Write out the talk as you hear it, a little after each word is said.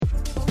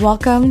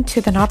Welcome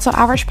to the Not So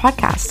Average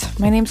podcast.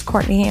 My name's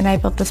Courtney, and I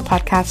built this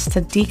podcast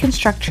to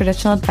deconstruct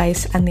traditional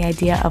advice and the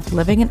idea of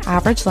living an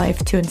average life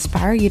to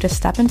inspire you to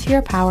step into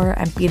your power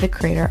and be the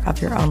creator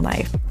of your own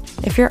life.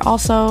 If you're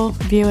also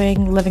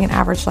viewing living an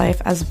average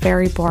life as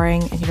very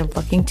boring and you're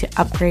looking to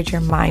upgrade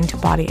your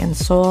mind, body, and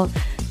soul,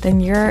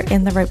 then you're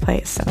in the right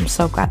place, and I'm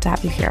so glad to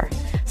have you here.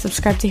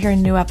 Subscribe to hear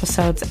new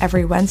episodes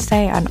every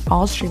Wednesday on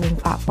all streaming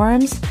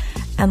platforms.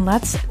 And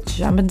let's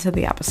jump into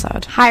the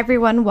episode. Hi,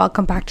 everyone.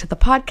 Welcome back to the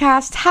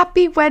podcast.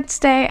 Happy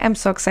Wednesday. I'm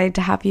so excited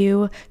to have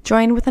you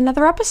join with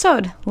another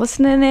episode.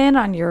 Listening in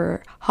on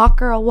your hot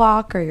girl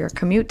walk or your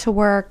commute to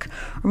work,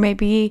 or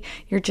maybe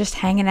you're just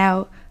hanging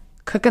out,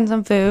 cooking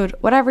some food,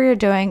 whatever you're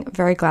doing.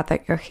 Very glad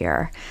that you're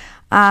here.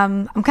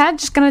 I'm kind of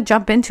just going to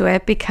jump into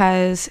it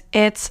because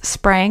it's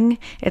spring.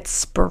 It's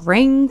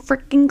spring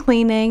freaking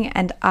cleaning,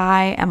 and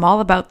I am all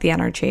about the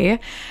energy.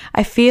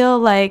 I feel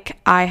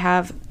like I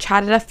have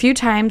chatted a few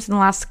times in the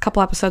last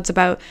couple episodes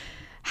about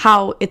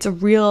how it's a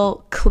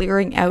real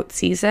clearing out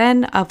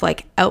season of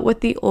like out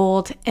with the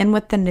old, in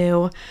with the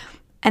new.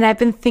 And I've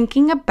been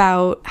thinking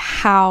about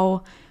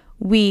how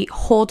we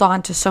hold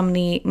on to so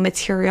many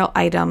material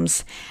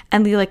items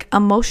and the like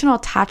emotional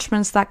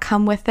attachments that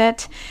come with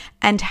it,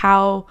 and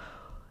how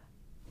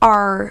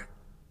our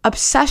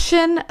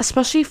obsession,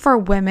 especially for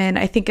women,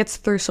 I think it's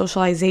through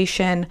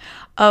socialization,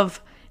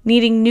 of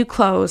needing new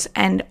clothes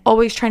and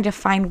always trying to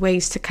find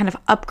ways to kind of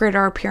upgrade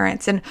our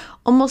appearance, and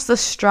almost the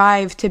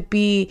strive to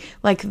be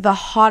like the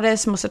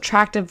hottest, most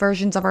attractive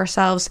versions of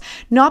ourselves,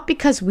 not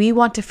because we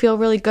want to feel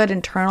really good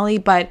internally,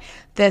 but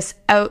this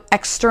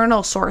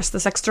external source,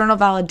 this external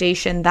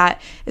validation that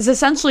is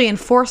essentially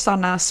enforced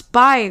on us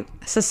by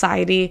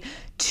society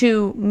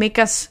to make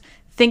us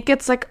think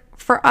it's like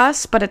for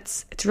us, but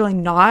it's really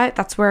not.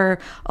 That's where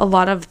a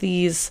lot of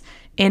these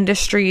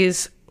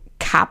industries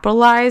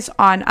capitalize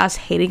on us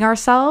hating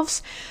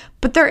ourselves.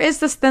 But there is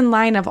this thin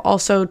line of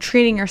also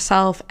treating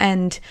yourself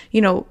and,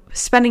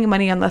 spending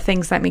money on the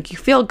things that make you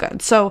feel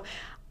good. So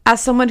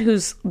as someone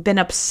who's been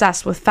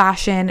obsessed with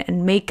fashion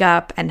and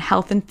makeup and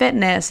health and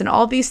fitness and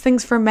all these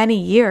things for many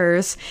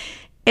years,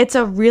 it's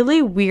a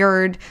really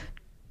weird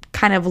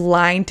kind of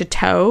line to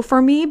toe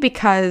for me,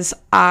 because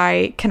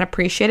I can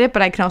appreciate it,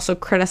 but I can also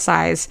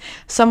criticize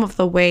some of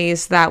the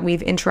ways that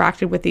we've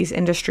interacted with these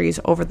industries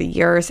over the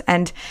years,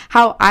 and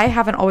how I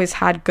haven't always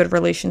had good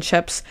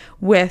relationships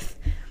with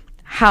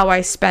how I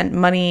spent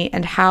money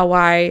and how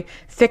I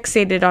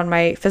fixated on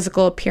my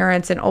physical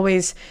appearance and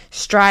always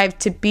strived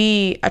to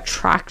be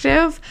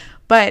attractive,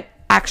 but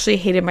actually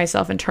hated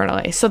myself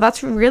internally. So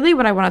that's really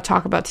what I want to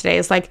talk about today,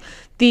 is like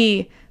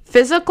the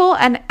physical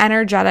and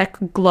energetic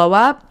glow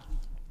up,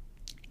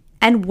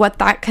 and what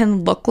that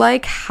can look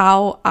like,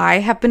 how I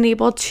have been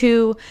able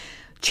to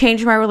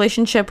change my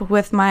relationship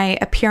with my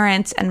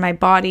appearance and my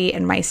body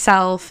and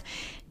myself,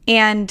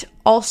 and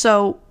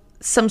also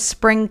some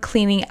spring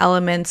cleaning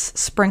elements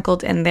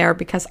sprinkled in there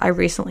because I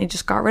recently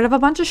just got rid of a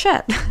bunch of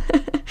shit.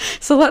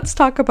 So let's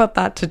talk about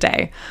that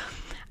today.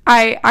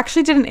 I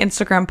actually did an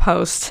Instagram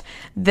post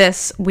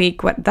this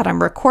week that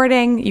I'm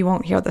recording. You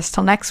won't hear this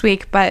till next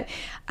week, but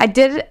I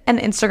did an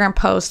Instagram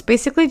post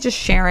basically just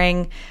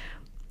sharing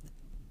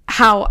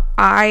how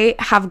I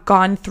have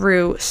gone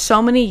through so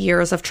many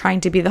years of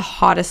trying to be the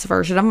hottest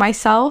version of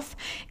myself.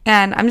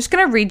 And I'm just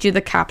going to read you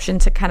the caption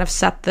to kind of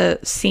set the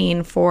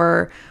scene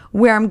for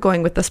where I'm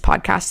going with this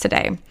podcast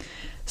today.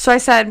 So I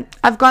said,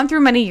 I've gone through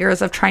many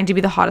years of trying to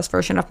be the hottest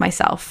version of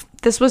myself.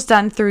 This was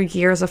done through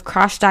years of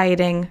crash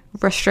dieting,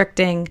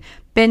 restricting,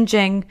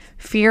 binging,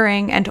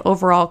 fearing, and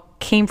overall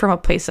came from a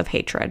place of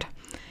hatred.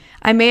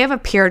 I may have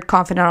appeared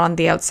confident on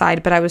the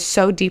outside, but I was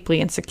so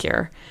deeply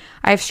insecure.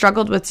 I have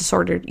struggled with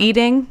disordered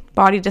eating,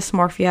 body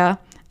dysmorphia,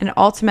 and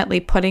ultimately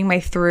putting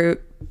my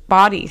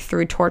body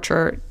through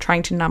torture,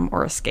 trying to numb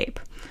or escape.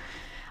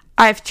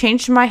 I've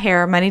changed my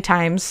hair many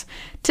times,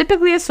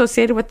 typically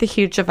associated with the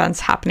huge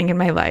events happening in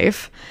my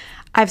life.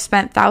 I've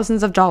spent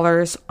thousands of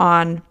dollars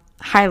on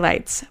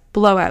highlights,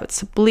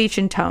 blowouts, bleach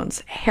and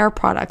tones, hair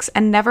products,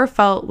 and never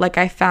felt like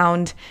I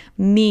found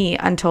me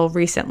until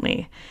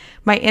recently.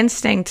 My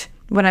instinct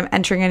when I'm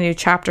entering a new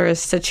chapter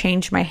is to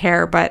change my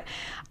hair, but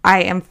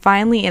I am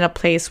finally in a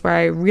place where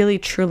I really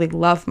truly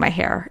love my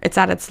hair. It's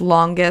at its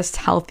longest,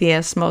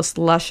 healthiest, most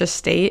luscious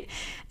state,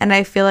 and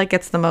I feel like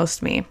it's the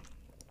most me.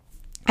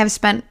 I've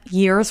spent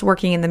years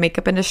working in the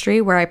makeup industry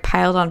where I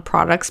piled on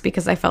products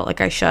because I felt like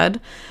I should.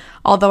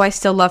 Although I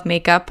still love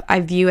makeup, I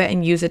view it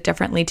and use it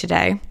differently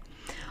today.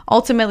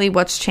 Ultimately,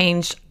 what's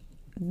changed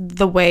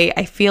the way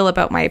I feel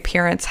about my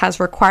appearance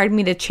has required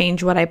me to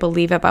change what I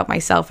believe about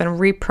myself and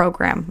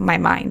reprogram my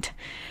mind.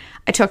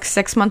 I took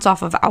 6 months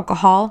off of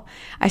alcohol.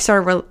 I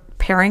started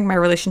repairing my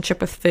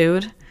relationship with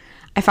food.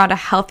 I found a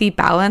healthy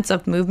balance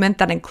of movement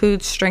that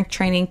includes strength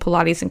training,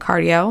 Pilates, and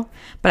cardio,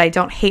 but I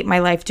don't hate my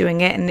life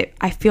doing it, and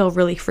I feel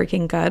really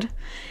freaking good.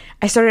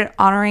 I started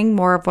honoring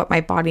more of what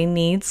my body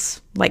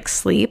needs, like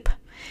sleep.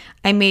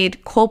 I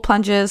made cold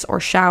plunges or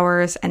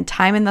showers and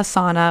time in the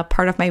sauna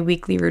part of my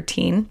weekly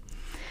routine.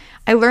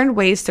 I learned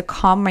ways to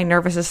calm my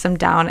nervous system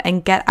down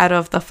and get out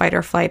of the fight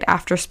or flight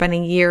after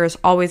spending years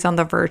always on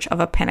the verge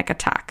of a panic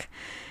attack.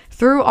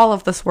 Through all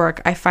of this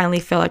work, I finally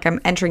feel like I'm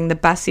entering the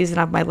best season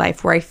of my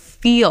life where I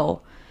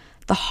feel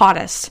the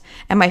hottest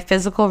and my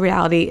physical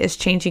reality is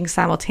changing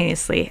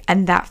simultaneously,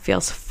 and that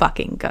feels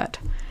fucking good.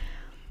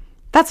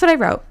 That's what I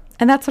wrote,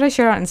 and that's what I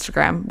shared on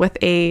Instagram with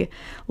a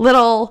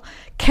little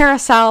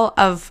carousel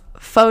of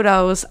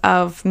photos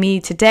of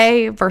me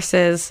today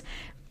versus,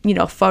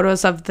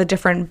 photos of the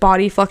different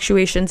body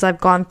fluctuations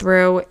I've gone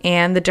through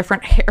and the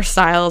different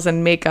hairstyles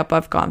and makeup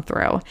I've gone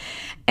through.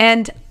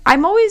 And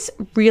I'm always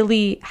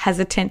really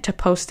hesitant to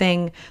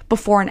posting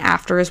before and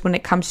afters when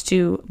it comes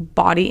to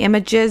body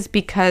images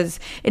because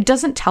it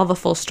doesn't tell the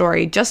full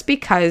story. Just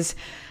because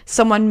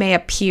someone may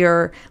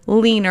appear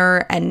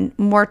leaner and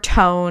more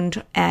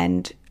toned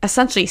and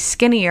essentially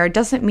skinnier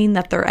doesn't mean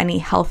that they're any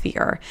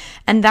healthier.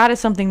 And that is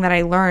something that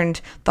I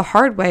learned the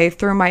hard way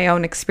through my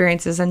own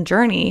experiences and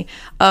journey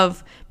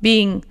of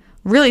being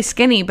really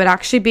skinny, but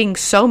actually being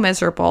so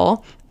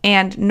miserable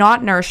and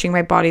not nourishing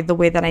my body the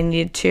way that I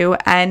needed to,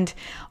 and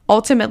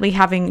ultimately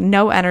having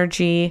no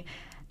energy,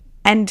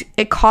 and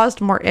it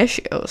caused more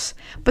issues.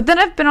 But then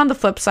I've been on the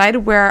flip side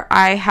where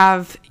I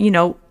have,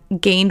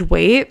 gained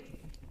weight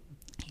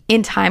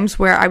in times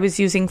where I was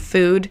using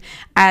food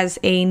as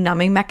a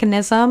numbing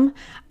mechanism.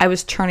 I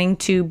was turning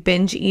to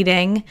binge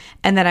eating,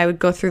 and then I would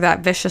go through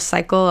that vicious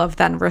cycle of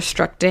then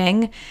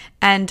restricting.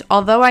 And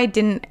although I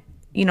didn't,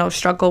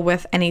 struggle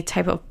with any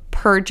type of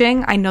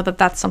purging, I know that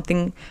that's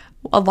something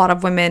a lot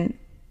of women,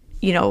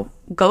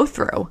 go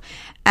through.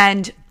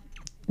 And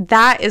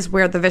that is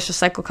where the vicious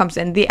cycle comes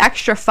in. The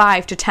extra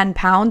 5 to 10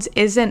 pounds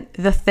isn't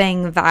the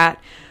thing that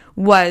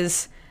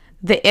was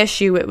the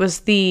issue. It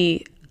was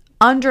the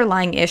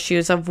underlying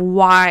issues of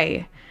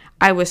why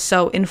I was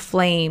so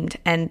inflamed,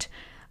 and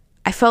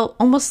I felt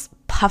almost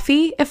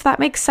puffy, if that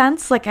makes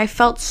sense. Like I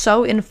felt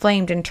so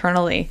inflamed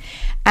internally,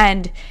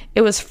 and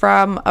it was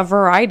from a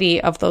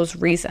variety of those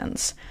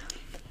reasons.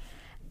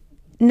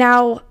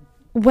 Now,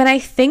 when I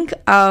think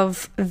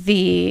of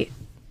the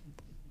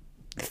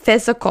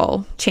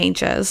physical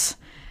changes,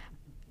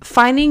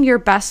 finding your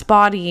best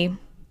body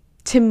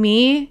to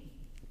me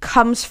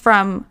comes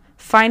from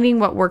finding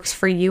what works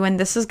for you. And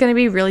this is going to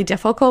be really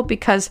difficult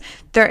because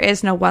there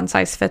is no one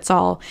size fits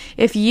all.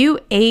 If you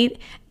ate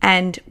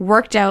and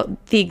worked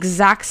out the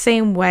exact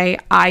same way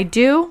I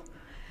do,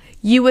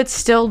 you would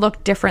still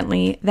look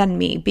differently than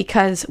me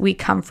because we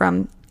come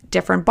from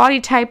different body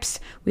types,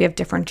 we have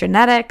different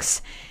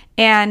genetics,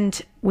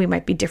 and we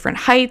might be different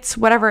heights,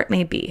 whatever it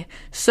may be.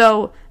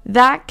 So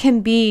that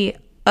can be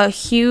a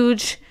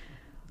huge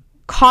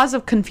cause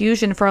of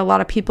confusion for a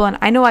lot of people. And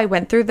I know I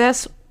went through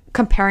this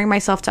comparing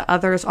myself to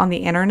others on the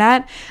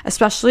internet,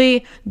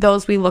 especially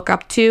those we look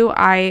up to.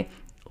 I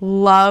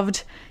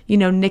loved,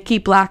 Nikki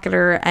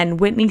Blackketter and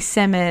Whitney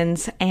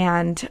Simmons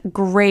and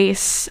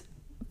Grace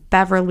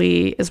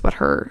Beverly is what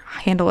her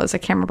handle is. I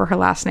can't remember her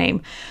last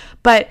name.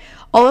 But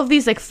all of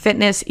these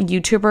fitness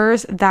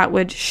YouTubers that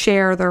would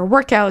share their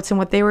workouts and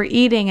what they were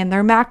eating and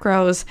their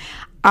macros,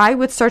 I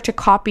would start to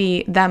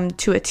copy them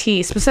to a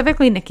T,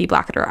 specifically Nikki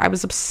Blackketter. I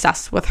was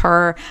obsessed with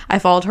her. I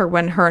followed her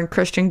when her and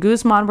Christian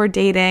Guzman were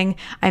dating.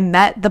 I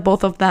met the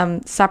both of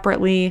them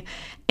separately,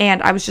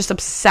 and I was just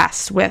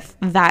obsessed with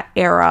that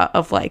era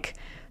of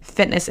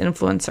fitness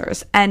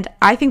influencers. And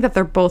I think that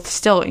they're both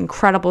still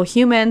incredible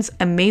humans,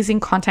 amazing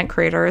content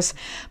creators,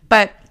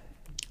 but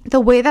the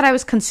way that I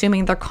was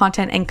consuming their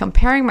content and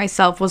comparing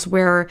myself was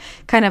where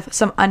kind of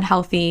some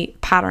unhealthy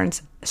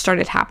patterns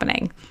started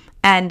happening.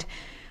 And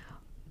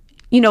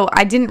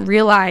I didn't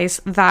realize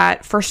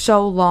that for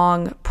so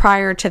long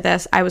prior to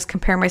this, I was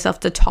comparing myself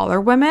to taller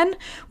women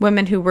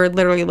who were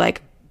literally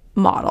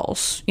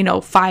models,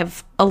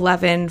 5'11",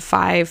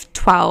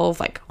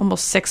 5'12",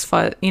 almost 6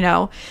 foot,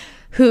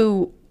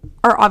 who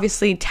are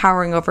obviously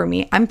towering over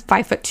me. I'm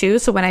 5'2",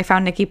 so when I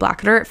found Nikki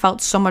Blackketter, it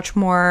felt so much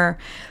more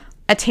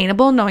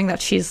attainable knowing that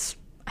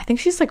I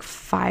think she's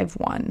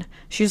 5'1".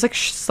 She was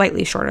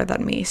slightly shorter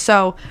than me.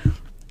 So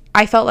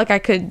I felt like I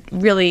could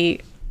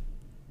really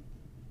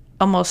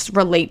almost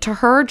relate to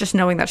her just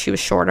knowing that she was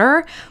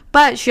shorter,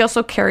 but she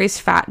also carries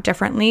fat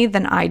differently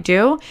than I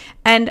do.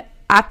 And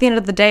at the end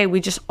of the day,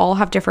 we just all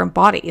have different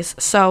bodies.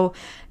 So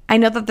I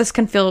know that this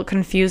can feel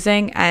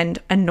confusing and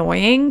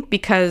annoying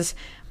because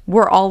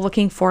we're all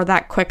looking for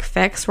that quick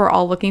fix. We're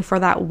all looking for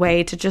that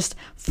way to just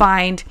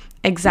find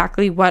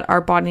exactly what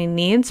our body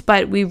needs,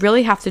 but we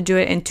really have to do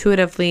it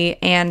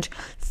intuitively and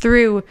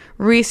through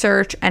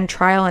research and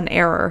trial and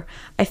error.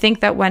 I think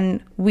that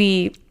when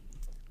we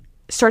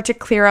start to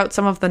clear out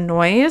some of the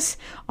noise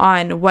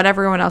on what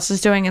everyone else is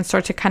doing and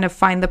start to kind of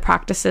find the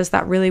practices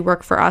that really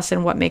work for us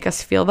and what make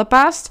us feel the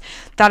best,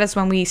 that is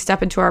when we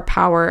step into our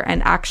power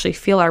and actually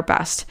feel our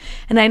best.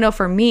 And I know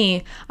for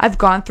me, I've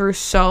gone through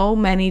so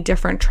many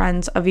different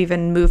trends of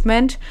even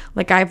movement.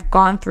 I've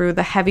gone through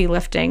the heavy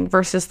lifting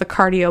versus the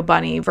cardio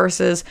bunny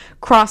versus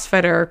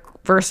CrossFitter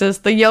versus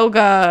the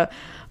yoga,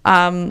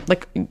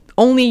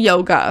 only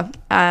yoga.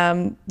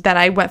 Then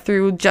I went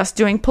through just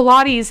doing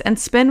Pilates and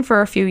spin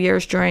for a few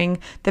years during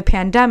the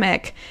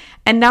pandemic.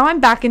 And now I'm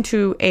back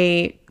into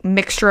a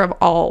mixture of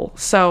all.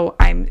 So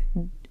I'm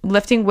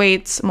lifting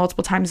weights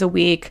multiple times a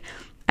week.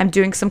 I'm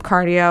doing some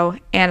cardio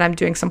and I'm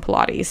doing some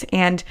Pilates.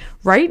 And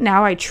right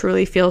now I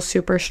truly feel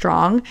super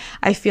strong.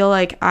 I feel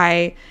like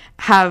I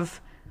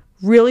have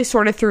really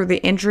sorted through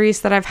the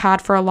injuries that I've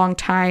had for a long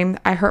time.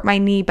 I hurt my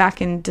knee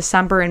back in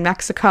December in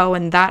Mexico,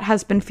 and that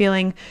has been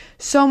feeling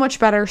so much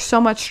better, so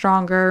much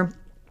stronger.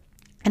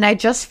 And I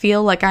just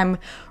feel like I'm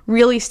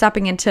really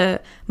stepping into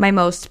my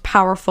most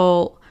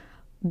powerful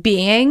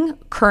being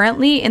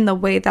currently in the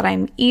way that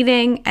I'm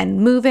eating and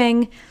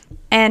moving.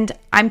 And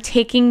I'm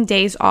taking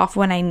days off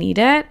when I need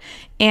it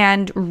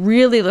and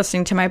really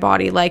listening to my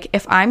body. Like,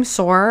 if I'm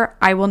sore,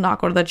 I will not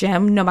go to the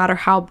gym no matter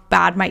how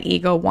bad my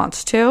ego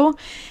wants to.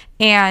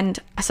 And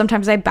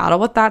sometimes I battle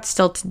with that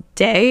still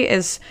today,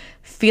 is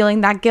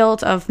feeling that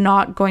guilt of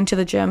not going to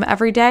the gym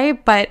every day.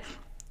 But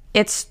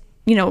it's,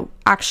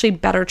 actually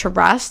better to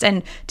rest,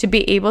 and to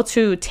be able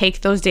to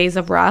take those days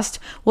of rest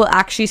will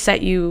actually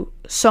set you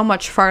so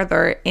much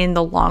farther in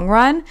the long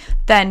run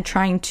than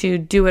trying to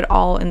do it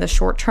all in the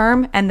short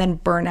term and then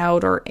burn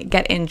out or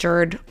get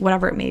injured,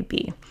 whatever it may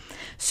be.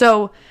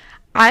 So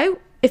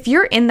if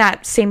you're in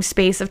that same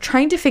space of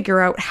trying to figure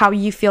out how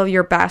you feel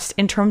your best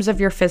in terms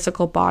of your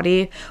physical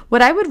body,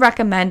 what I would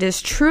recommend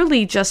is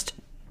truly just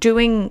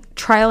doing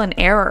trial and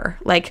error.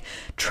 Like,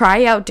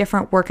 try out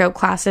different workout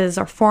classes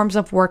or forms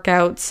of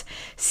workouts.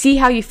 See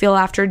how you feel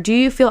after. Do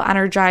you feel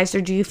energized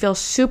or do you feel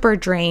super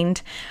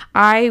drained?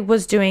 I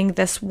was doing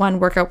this one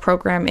workout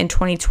program in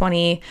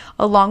 2020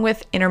 along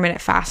with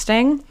intermittent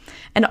fasting.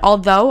 And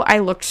although I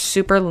looked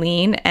super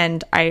lean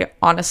and I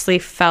honestly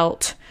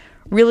felt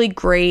really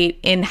great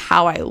in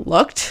how I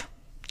looked,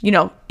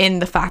 in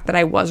the fact that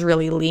I was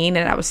really lean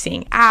and I was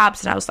seeing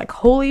abs and I was like,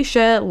 holy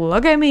shit,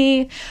 look at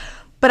me.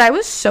 But I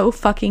was so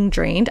fucking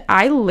drained.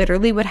 I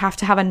literally would have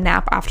to have a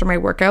nap after my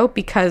workout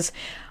because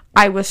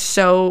I was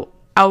so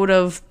out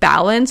of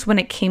balance when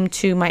it came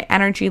to my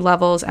energy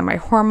levels and my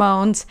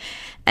hormones.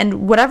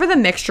 And whatever the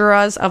mixture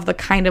was of the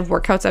kind of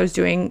workouts I was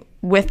doing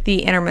with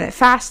the intermittent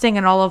fasting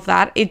and all of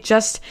that,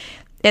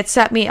 it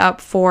set me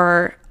up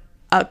for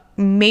a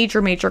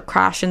major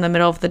crash in the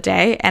middle of the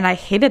day. And I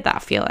hated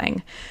that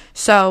feeling.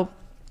 So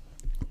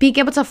being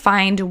able to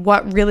find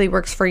what really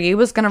works for you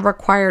is going to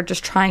require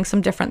just trying some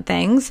different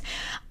things.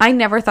 I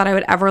never thought I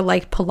would ever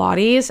like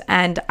Pilates,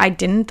 and I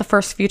didn't the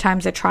first few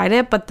times I tried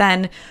it. But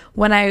then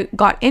when I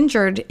got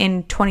injured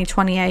in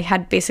 2020, I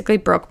had basically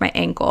broke my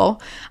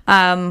ankle.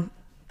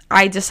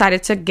 I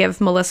decided to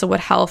give Melissa Wood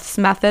Health's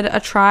method a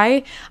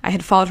try. I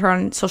had followed her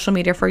on social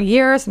media for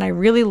years and I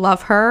really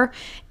love her.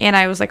 And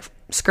I was like,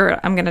 screw it,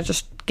 I'm going to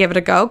just give it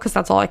a go because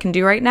that's all I can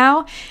do right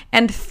now.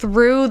 And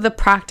through the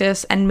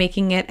practice and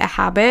making it a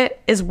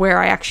habit is where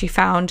I actually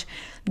found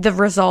the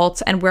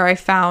results and where I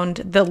found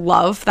the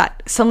love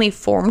that suddenly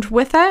formed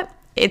with it.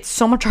 It's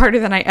so much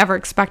harder than I ever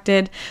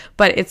expected,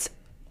 but it's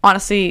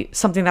honestly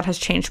something that has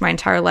changed my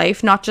entire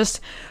life. Not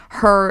just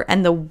her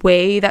and the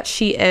way that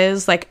she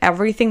is, like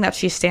everything that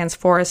she stands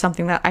for is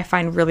something that I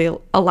find really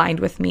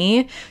aligned with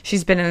me.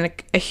 She's been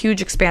a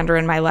huge expander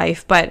in my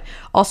life, but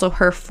also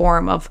her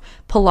form of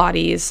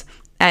Pilates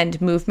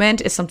and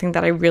movement is something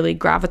that I really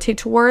gravitate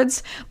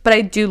towards. But I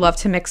do love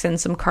to mix in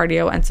some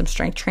cardio and some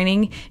strength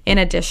training in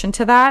addition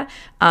to that,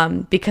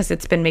 because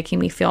it's been making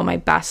me feel my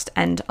best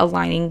and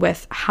aligning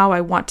with how I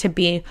want to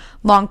be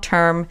long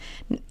term.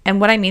 And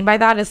what I mean by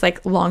that is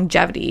like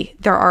longevity.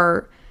 There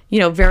are,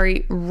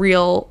 very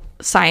real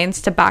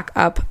science to back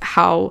up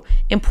how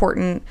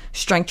important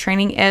strength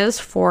training is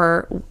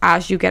for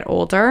as you get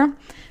older.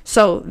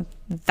 So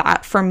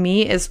that for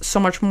me is so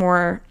much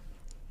more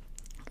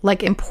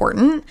like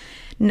important.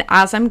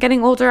 As I'm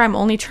getting older, I'm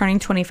only turning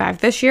 25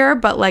 this year,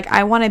 but like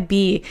I want to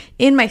be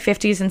in my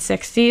 50s and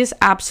 60s,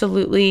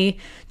 absolutely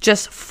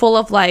just full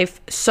of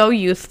life, so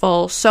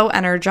youthful, so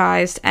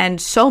energized,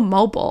 and so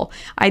mobile.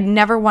 I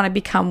never want to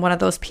become one of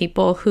those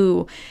people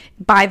who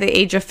by the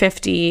age of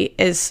 50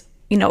 is,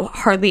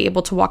 hardly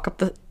able to walk up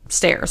the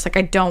stairs. Like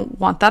I don't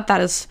want that. That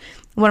is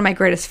one of my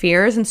greatest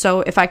fears. And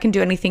so if I can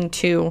do anything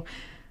to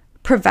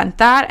prevent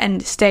that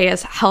and stay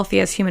as healthy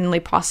as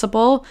humanly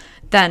possible,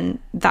 then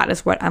that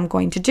is what I'm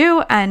going to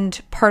do. And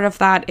part of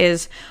that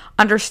is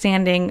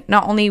understanding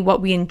not only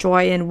what we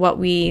enjoy and what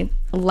we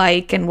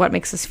like and what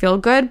makes us feel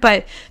good,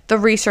 but the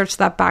research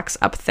that backs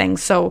up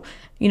things. So,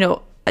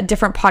 a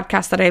different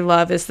podcast that I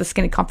love is The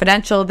Skinny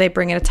Confidential. They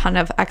bring in a ton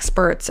of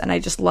experts, and I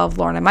just love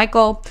Lauren and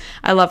Michael.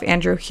 I love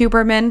Andrew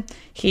Huberman.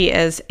 He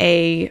is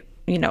a,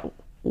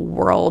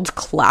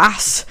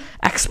 world-class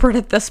expert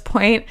at this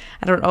point.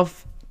 I don't know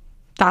if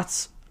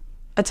that's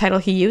a title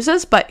he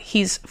uses, but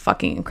he's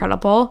fucking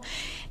incredible.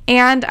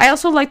 And I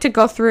also like to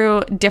go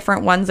through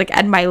different ones, like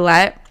Ed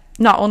Milet.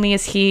 Not only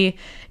is he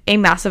a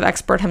massive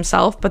expert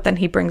himself, but then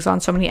he brings on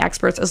so many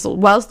experts, as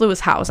well as Lewis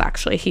Howes.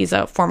 Actually, he's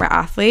a former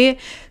athlete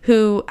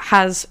who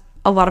has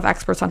a lot of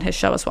experts on his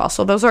show as well.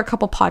 So those are a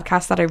couple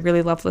podcasts that I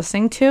really love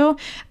listening to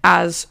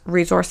as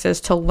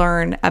resources to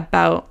learn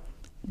about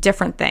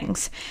different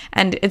things.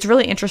 And it's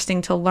really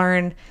interesting to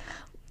learn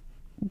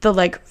the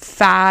like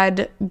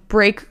fad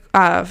break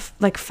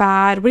like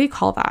fad, what do you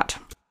call that?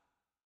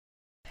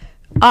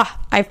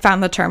 I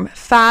found the term,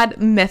 fad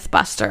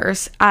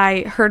mythbusters.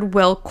 I heard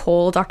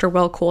Dr.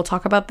 Will Cole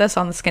talk about this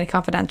on the Skinny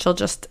Confidential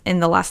just in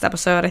the last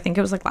episode. I think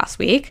it was like last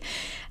week.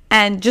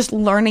 And just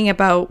learning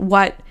about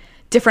what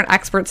different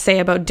experts say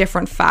about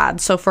different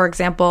fads. So for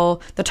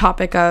example, the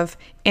topic of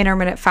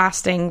intermittent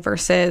fasting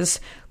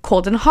versus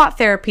cold and hot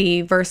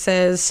therapy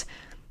versus,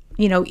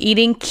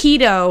 eating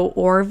keto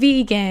or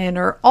vegan,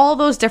 or all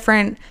those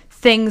different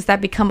things that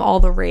become all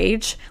the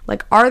rage.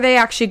 Like, are they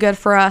actually good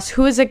for us?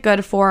 Who is it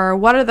good for?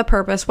 What are the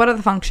purpose? What are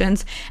the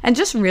functions? And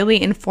just really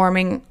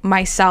informing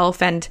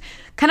myself and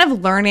kind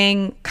of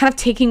learning, kind of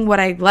taking what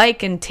I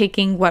like and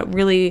taking what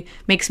really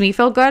makes me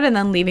feel good and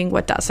then leaving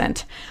what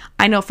doesn't.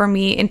 I know for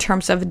me, in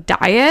terms of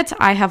diet,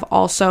 I have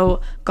also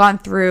gone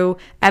through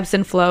ebbs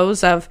and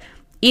flows of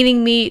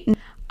eating meat.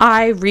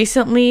 I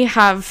recently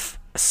have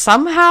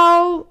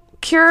somehow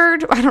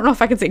cured, I don't know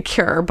if I can say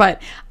cure,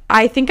 but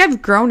I think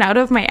I've grown out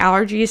of my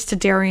allergies to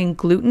dairy and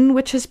gluten,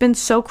 which has been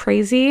so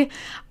crazy.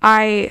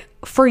 I,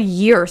 for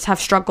years, have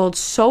struggled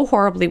so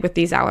horribly with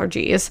these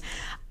allergies.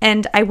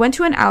 And I went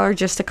to an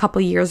allergist a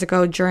couple years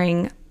ago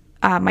during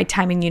my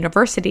time in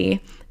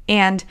university.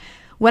 And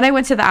when I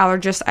went to the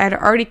allergist, I had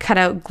already cut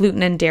out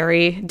gluten and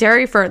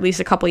dairy for at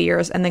least a couple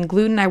years. And then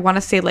gluten, I want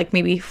to say like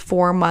maybe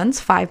 5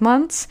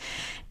 months.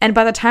 And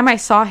by the time I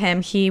saw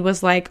him, he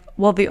was like,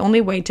 well, the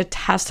only way to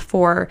test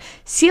for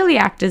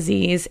celiac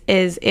disease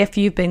is if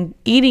you've been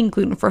eating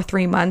gluten for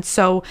 3 months.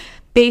 So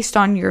based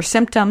on your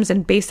symptoms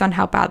and based on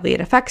how badly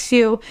it affects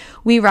you,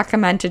 we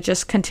recommend to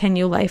just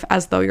continue life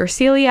as though you're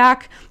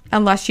celiac,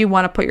 unless you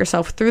want to put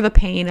yourself through the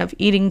pain of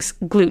eating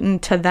gluten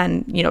to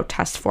then,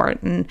 test for it.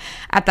 And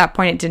at that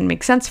point, it didn't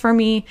make sense for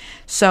me.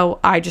 So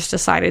I just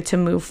decided to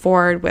move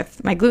forward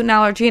with my gluten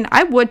allergy. And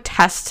I would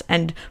test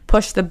and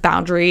push the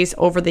boundaries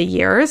over the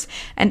years.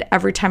 And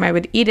every time I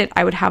would eat it,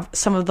 I would have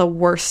some of the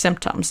worst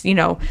symptoms.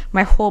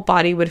 My whole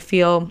body would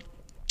feel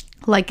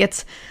like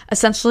it's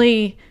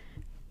essentially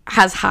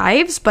has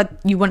hives,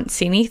 but you wouldn't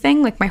see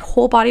anything. Like, my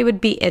whole body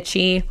would be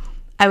itchy.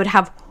 I would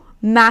have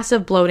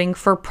massive bloating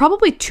for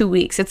probably 2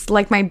 weeks. It's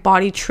like my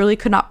body truly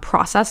could not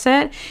process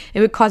it. It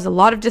would cause a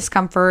lot of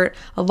discomfort,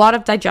 a lot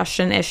of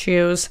digestion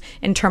issues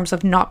in terms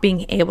of not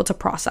being able to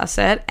process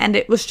it. And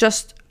it was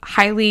just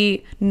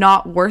highly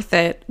not worth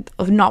it,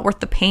 not worth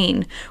the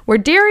pain. Where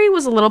dairy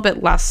was a little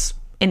bit less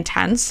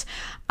intense.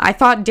 I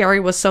thought dairy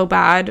was so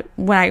bad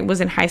when I was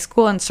in high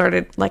school and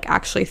started like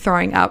actually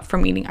throwing up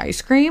from eating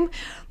ice cream.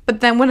 But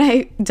then when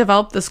I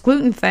developed this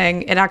gluten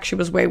thing, it actually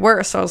was way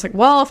worse. So I was like,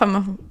 well, if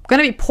I'm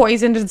going to be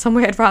poisoned in some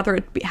way, I'd rather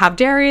have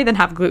dairy than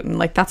have gluten.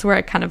 Like, that's where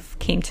I kind of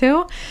came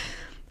to.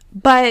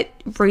 But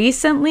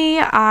recently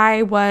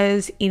I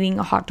was eating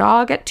a hot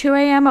dog at 2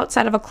 a.m.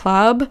 outside of a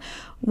club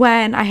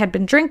when I had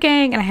been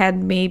drinking and I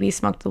had maybe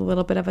smoked a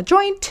little bit of a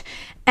joint,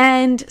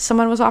 and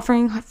someone was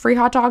offering free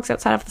hot dogs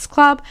outside of this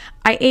club.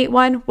 I ate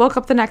one, woke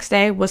up the next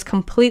day, was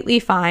completely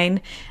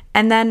fine.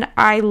 And then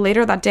I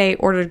later that day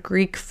ordered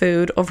Greek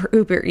food over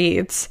Uber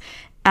Eats.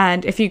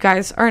 And if you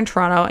guys are in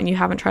Toronto and you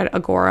haven't tried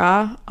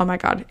Agora, oh my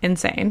God,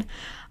 insane.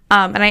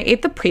 And I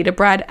ate the pita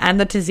bread and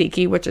the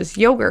tzatziki, which is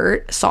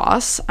yogurt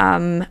sauce,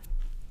 in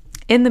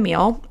the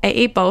meal. I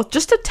ate both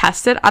just to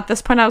test it. At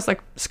this point, I was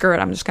like, screw it,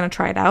 I'm just going to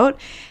try it out.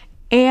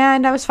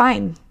 And I was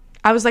fine.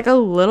 I was like a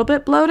little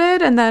bit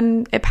bloated, and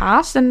then it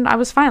passed and I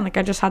was fine. Like,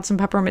 I just had some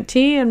peppermint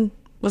tea and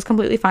was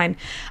completely fine.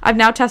 I've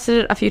now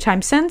tested it a few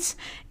times since,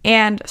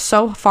 and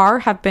so far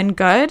have been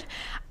good.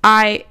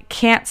 I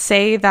can't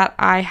say that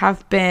I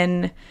have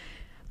been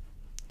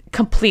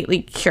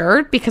completely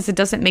cured because it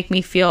doesn't make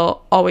me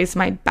feel always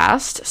my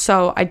best.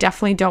 So I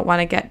definitely don't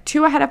want to get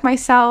too ahead of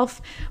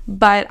myself,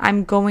 but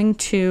I'm going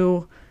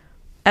to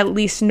at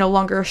least no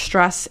longer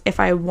stress if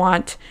I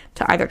want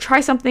to either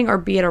try something or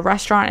be at a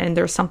restaurant and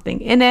there's something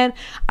in it.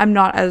 I'm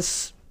not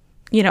as,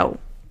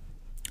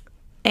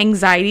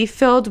 anxiety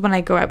filled when I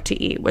go out to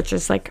eat, which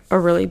is like a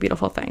really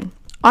beautiful thing.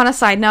 On a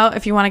side note,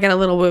 if you want to get a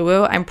little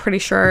woo-woo, I'm pretty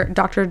sure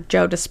Dr.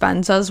 Joe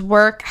Dispenza's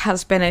work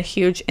has been a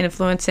huge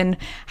influence in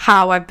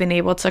how I've been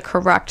able to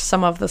correct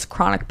some of this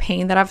chronic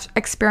pain that I've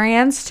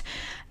experienced,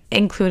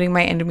 including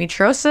my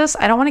endometriosis.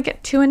 I don't want to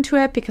get too into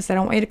it because I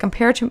don't want you to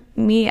compare to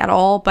me at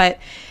all, but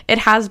it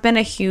has been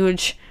a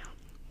huge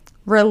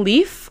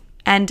relief.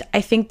 And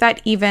I think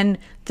that even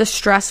the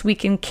stress we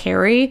can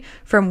carry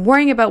from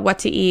worrying about what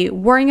to eat,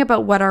 worrying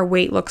about what our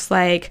weight looks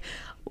like,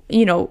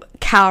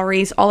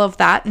 calories, all of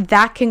that,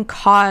 that can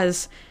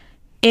cause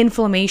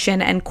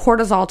inflammation and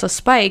cortisol to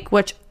spike,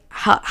 which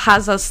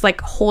has us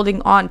like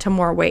holding on to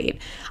more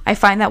weight. I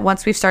find that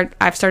once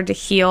I've started to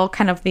heal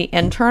kind of the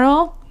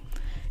internal,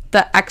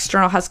 the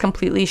external has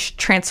completely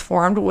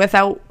transformed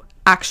without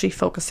actually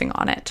focusing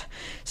on it.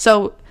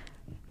 So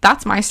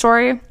that's my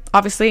story.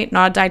 Obviously,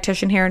 not a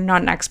dietitian here,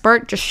 not an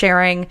expert, just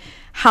sharing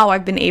how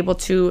I've been able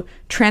to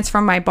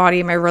transform my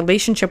body, my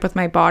relationship with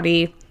my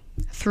body,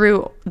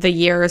 through the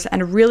years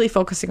and really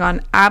focusing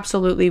on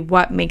absolutely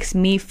what makes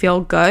me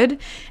feel good.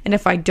 And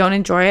if I don't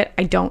enjoy it,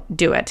 I don't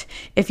do it.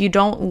 If you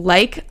don't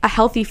like a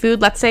healthy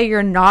food, let's say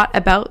you're not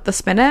about the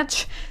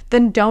spinach,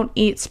 then don't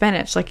eat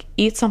spinach. Like,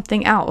 eat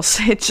something else.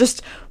 It's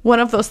just one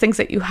of those things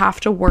that you have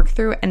to work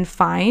through and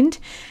find.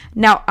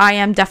 Now, I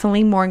am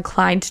definitely more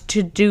inclined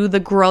to do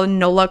the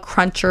granola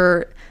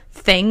cruncher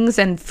things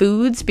and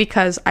foods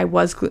because I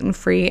was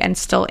gluten-free and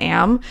still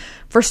am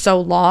for so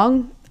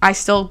long. I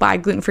still buy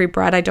gluten-free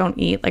bread. I don't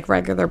eat like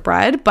regular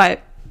bread,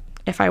 but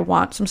if I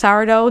want some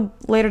sourdough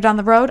later down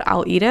the road,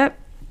 I'll eat it.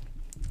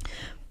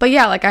 But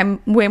yeah, like,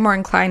 I'm way more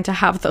inclined to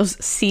have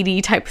those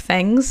seedy type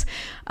things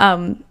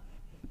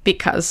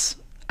because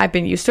I've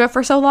been used to it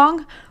for so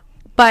long.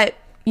 But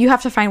you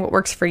have to find what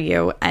works for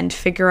you and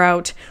figure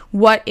out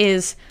what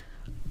is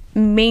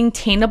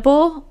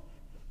maintainable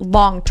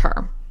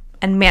long-term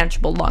and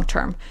manageable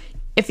long-term.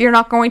 If you're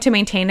not going to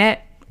maintain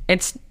it,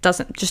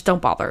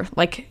 don't bother.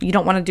 Like, you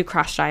don't want to do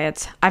crash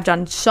diets. I've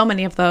done so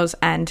many of those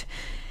and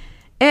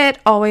it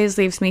always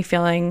leaves me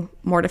feeling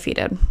more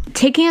defeated.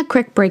 Taking a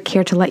quick break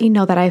here to let you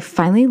know that I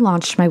finally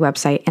launched my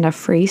website and a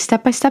free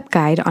step-by-step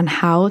guide on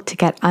how to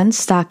get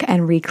unstuck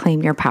and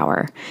reclaim your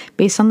power.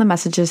 Based on the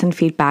messages and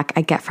feedback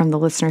I get from the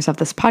listeners of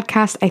this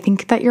podcast, I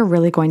think that you're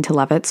really going to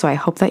love it, so I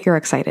hope that you're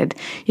excited.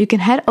 You can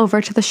head over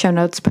to the show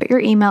notes, put your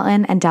email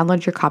in, and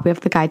download your copy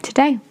of the guide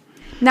today.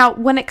 Now,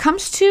 when it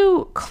comes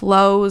to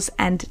clothes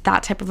and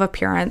that type of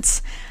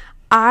appearance,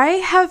 I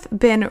have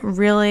been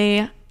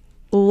really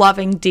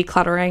loving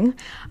decluttering.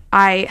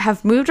 I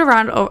have moved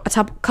around a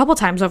couple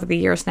times over the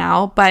years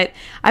now, but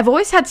I've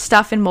always had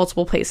stuff in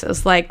multiple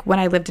places. Like, when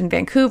I lived in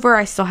Vancouver,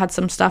 I still had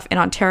some stuff in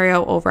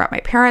Ontario over at my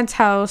parents'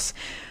 house.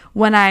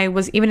 When I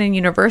was even in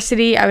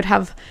university, I would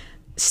have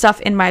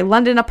stuff in my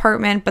London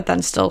apartment, but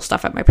then still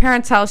stuff at my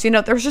parents' house. You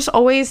know, there's just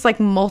always like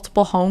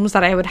multiple homes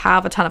that I would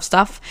have a ton of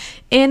stuff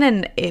in,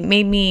 and it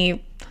made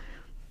me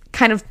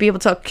kind of be able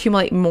to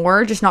accumulate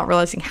more, just not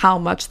realizing how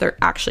much there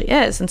actually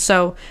is. And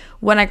so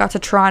when I got to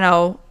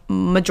Toronto,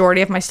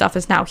 majority of my stuff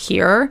is now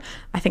here.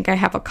 I think I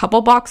have a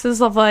couple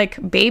boxes of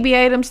like baby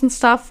items and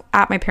stuff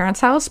at my parents'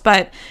 house,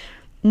 but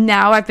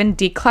now I've been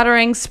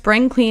decluttering,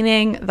 spring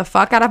cleaning the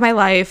fuck out of my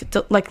life,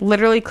 like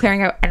literally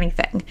clearing out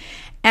anything.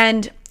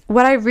 And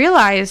what I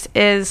realized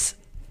is,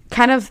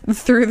 kind of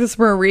through this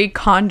Marie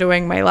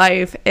Kondoing my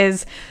life,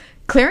 is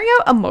clearing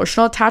out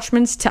emotional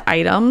attachments to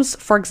items.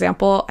 For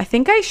example, I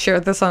think I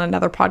shared this on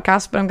another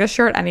podcast, but I'm going to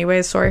share it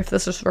anyways. Sorry if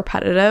this is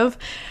repetitive.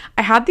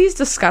 I had these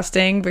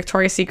disgusting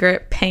Victoria's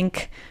Secret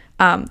pink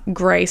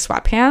gray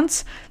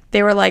sweatpants.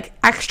 They were like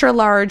extra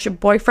large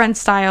boyfriend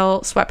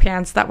style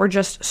sweatpants that were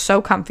just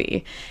so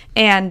comfy.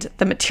 And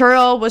the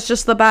material was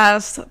just the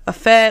best, the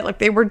fit, like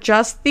they were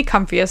just the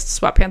comfiest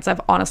sweatpants I've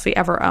honestly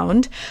ever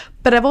owned.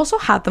 But I've also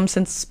had them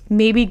since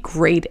maybe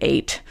grade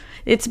 8.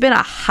 It's been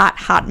a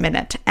hot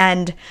minute.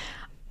 And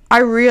I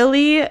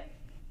really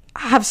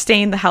have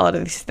stained the hell out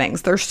of these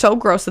things. They're so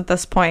gross at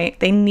this point.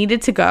 They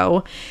needed to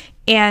go.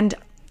 And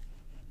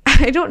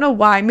I don't know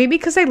why. Maybe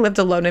because I lived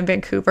alone in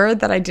Vancouver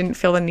that I didn't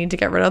feel the need to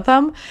get rid of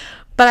them.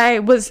 But I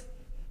was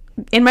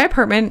in my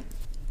apartment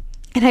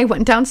and I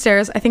went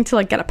downstairs, I think to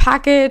like get a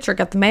package or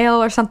get the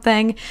mail or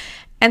something.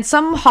 And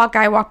some hot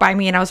guy walked by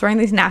me and I was wearing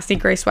these nasty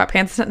gray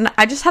sweatpants. And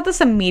I just had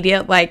this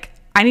immediate like,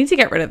 I need to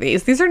get rid of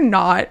these. These are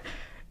not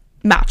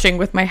matching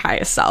with my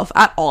highest self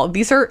at all.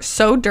 These are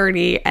so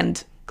dirty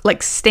and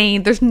like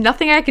stained. There's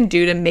nothing I can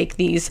do to make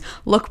these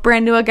look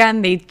brand new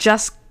again. They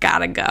just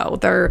gotta go.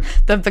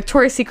 The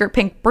Victoria's Secret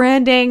pink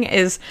branding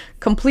is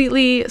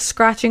completely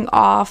scratching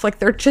off. Like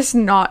they're just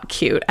not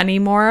cute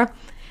anymore.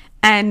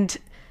 And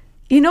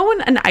you know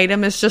when an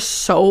item is just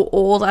so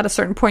old at a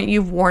certain point,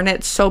 you've worn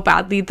it so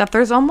badly that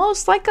there's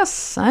almost like a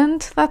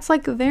scent that's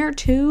like there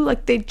too.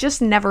 Like they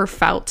just never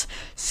felt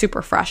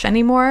super fresh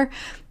anymore.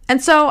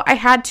 And so I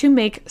had to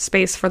make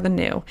space for the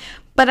new.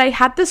 But I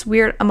had this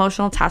weird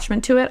emotional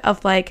attachment to it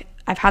of like,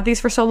 I've had these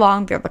for so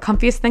long. They're the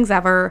comfiest things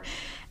ever.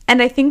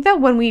 And I think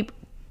that when we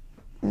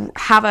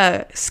have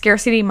a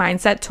scarcity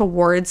mindset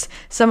towards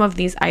some of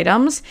these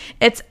items,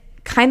 it's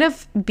kind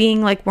of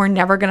being like, we're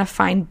never going to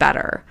find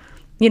better.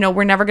 You know,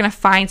 we're never going to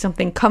find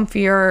something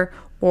comfier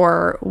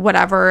or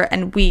whatever.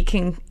 And we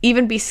can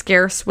even be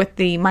scarce with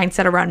the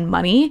mindset around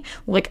money.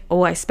 Like,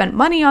 oh, I spent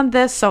money on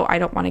this, so I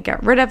don't want to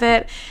get rid of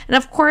it. And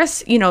of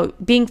course, you know,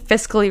 being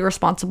fiscally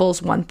responsible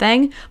is one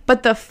thing,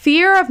 but the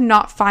fear of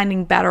not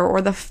finding better or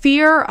the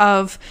fear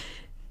of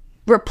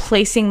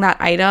replacing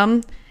that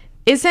item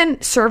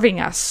isn't serving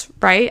us,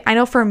 right? I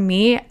know for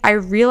me, I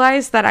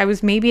realized that I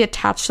was maybe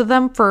attached to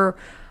them for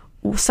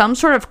some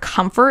sort of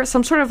comfort,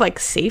 some sort of like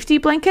safety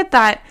blanket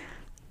that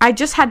I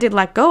just had to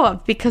let go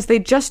of because they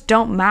just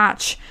don't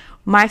match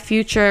my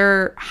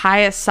future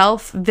highest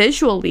self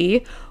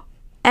visually.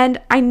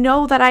 And I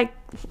know that I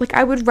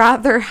would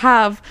rather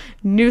have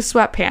new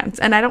sweatpants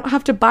and I don't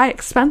have to buy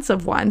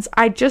expensive ones.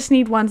 I just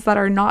need ones that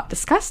are not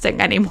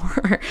disgusting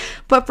anymore.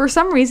 But for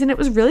some reason, it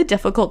was really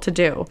difficult to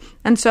do.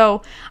 And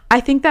so I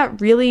think that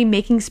really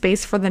making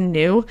space for the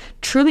new,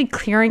 truly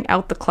clearing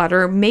out the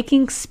clutter,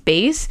 making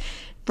space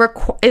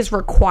is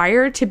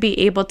required to be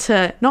able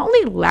to not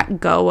only let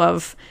go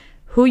of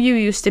who you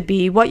used to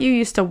be, what you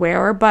used to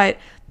wear, but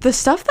the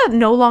stuff that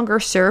no longer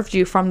served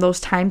you from those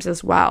times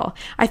as well.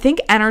 I think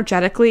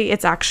energetically,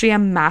 it's actually a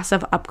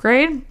massive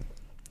upgrade.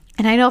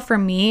 And I know for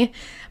me,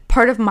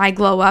 part of my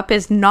glow up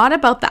is not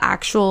about the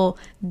actual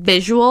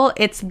visual,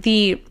 it's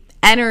the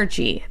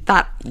energy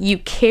that you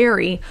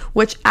carry,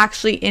 which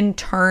actually in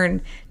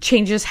turn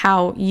changes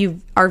how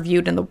you are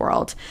viewed in the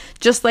world.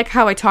 Just like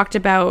how I talked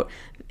about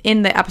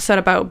in the episode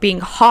about being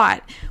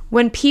hot.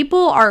 When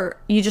people are,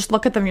 you just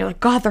look at them and you're like,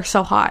 God, they're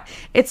so hot.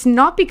 It's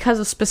not because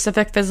of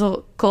specific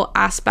physical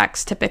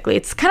aspects typically.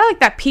 It's kind of like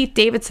that Pete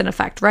Davidson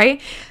effect,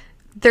 right?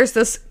 There's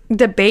this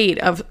debate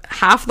of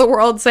half the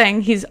world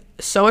saying he's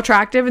so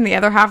attractive and the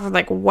other half are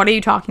like, what are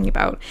you talking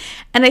about?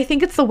 And I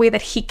think it's the way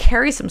that he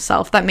carries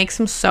himself that makes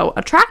him so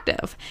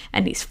attractive.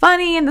 And he's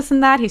funny and this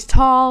and that. He's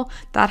tall.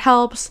 That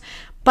helps.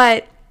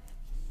 But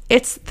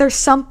there's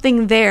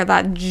something there,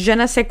 that je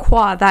ne sais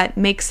quoi, that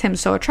makes him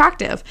so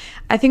attractive.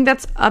 I think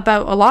that's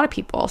about a lot of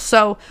people.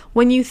 So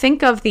when you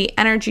think of the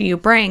energy you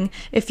bring,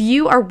 if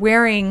you are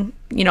wearing,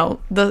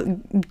 the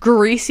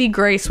greasy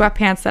gray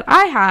sweatpants that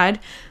I had,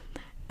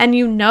 and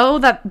you know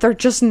that they're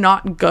just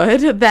not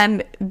good,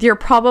 then you're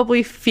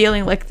probably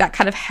feeling like that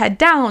kind of head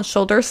down,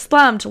 shoulders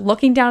slumped,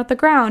 looking down at the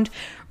ground,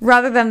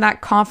 rather than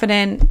that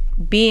confident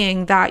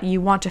being that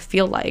you want to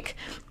feel like.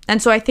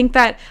 And so I think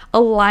that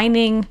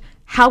aligning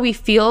how we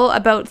feel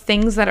about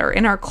things that are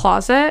in our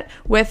closet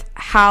with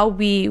how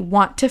we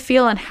want to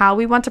feel and how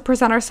we want to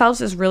present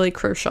ourselves is really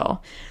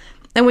crucial.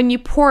 And when you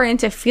pour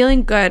into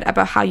feeling good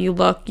about how you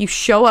look, you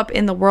show up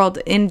in the world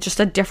in just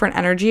a different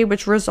energy,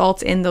 which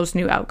results in those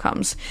new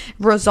outcomes,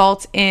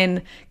 results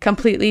in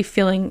completely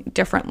feeling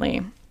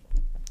differently.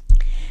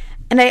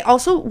 And I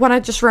also want to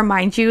just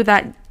remind you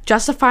that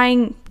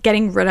justifying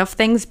getting rid of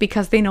things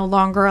because they no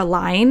longer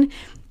align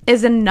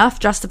is enough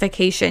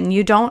justification.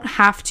 You don't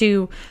have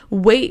to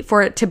wait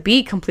for it to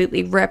be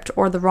completely ripped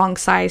or the wrong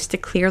size to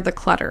clear the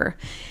clutter.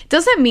 It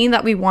doesn't mean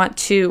that we want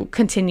to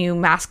continue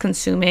mass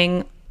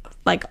consuming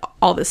like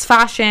all this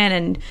fashion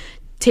and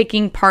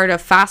taking part of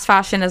fast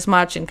fashion as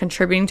much and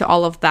contributing to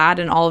all of that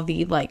and all of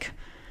the like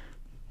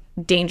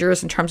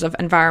dangers in terms of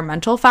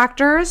environmental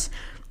factors.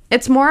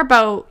 It's more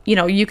about,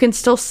 you can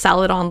still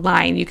sell it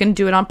online. You can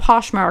do it on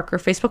Poshmark or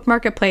Facebook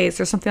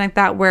Marketplace or something like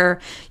that, where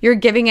you're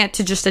giving it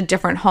to just a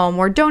different home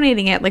or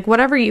donating it, like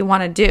whatever you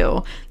want to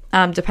do,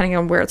 depending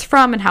on where it's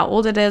from and how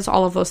old it is,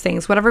 all of those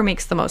things, whatever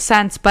makes the most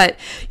sense. But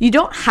you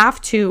don't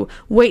have to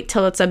wait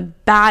till it's a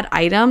bad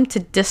item to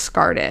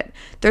discard it.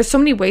 There's so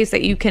many ways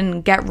that you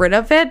can get rid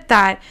of it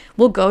that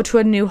will go to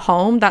a new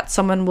home that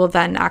someone will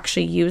then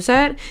actually use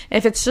it.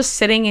 If it's just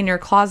sitting in your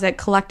closet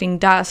collecting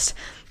dust,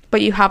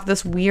 but you have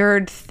this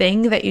weird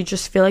thing that you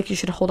just feel like you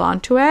should hold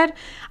on to it,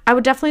 I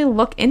would definitely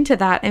look into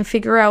that and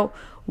figure out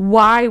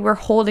why we're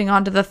holding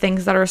on to the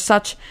things that are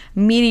such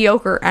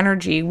mediocre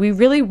energy. We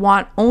really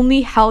want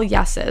only hell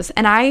yeses.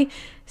 And I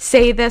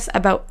say this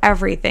about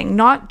everything,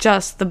 not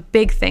just the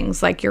big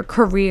things like your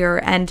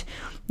career and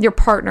your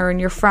partner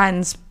and your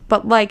friends,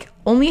 but like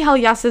only hell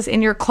yeses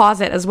in your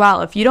closet as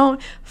well. If you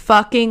don't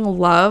fucking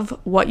love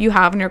what you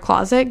have in your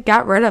closet,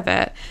 get rid of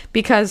it,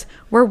 because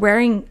we're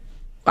wearing,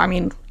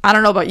 I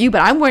don't know about you,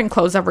 but I'm wearing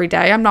clothes every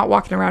day. I'm not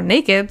walking around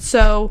naked.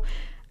 So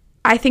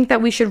I think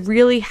that we should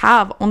really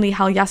have only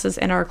hell yeses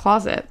in our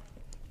closet,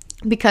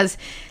 because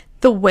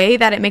the way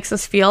that it makes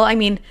us feel,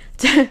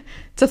 to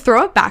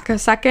throw it back a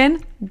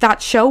second,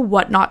 that show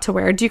What Not to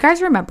Wear. Do you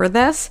guys remember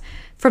this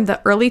from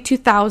the early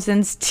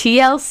 2000s?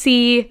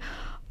 TLC.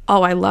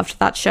 Oh, I loved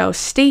that show.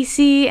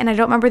 Stacy, and I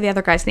don't remember the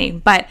other guy's name,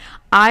 but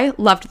I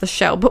loved the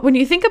show. But when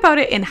you think about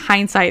it in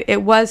hindsight,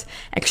 it was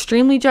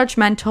extremely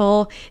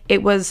judgmental.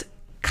 It was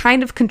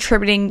kind of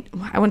contributing,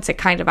 I wouldn't say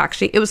kind of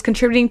actually, it was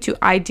contributing to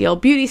ideal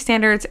beauty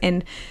standards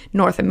in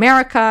North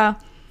America.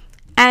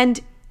 And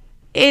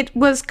it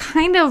was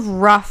kind of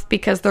rough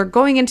because they're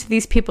going into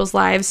these people's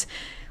lives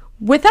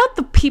without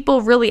the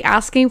people really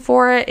asking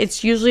for it.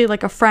 It's usually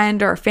like a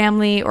friend or a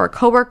family or a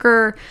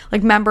coworker,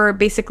 like member,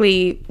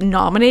 basically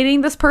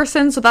nominating this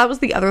person. So that was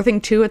the other thing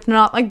too. It's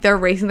not like they're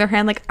raising their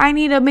hand like, I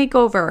need a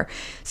makeover.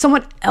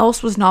 Someone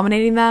else was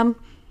nominating them.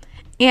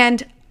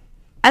 And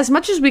as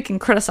much as we can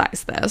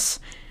criticize this,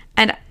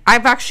 and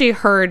I've actually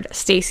heard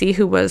Stacy,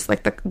 who was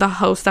like the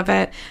host of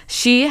it,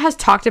 she has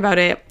talked about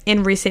it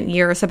in recent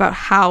years about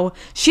how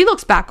she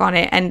looks back on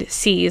it and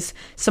sees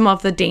some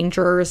of the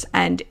dangers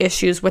and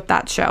issues with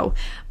that show.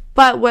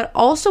 But what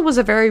also was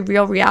a very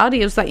real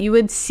reality is that you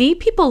would see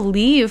people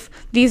leave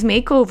these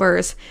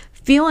makeovers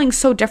feeling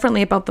so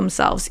differently about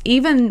themselves,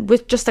 even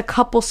with just a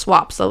couple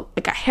swaps, so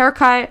like a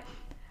haircut,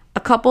 a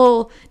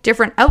couple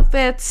different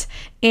outfits,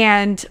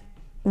 and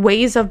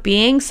ways of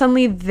being.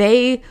 Suddenly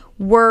they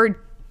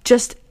were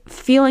just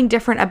feeling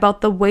different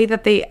about the way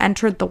that they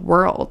entered the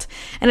world.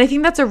 And I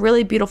think that's a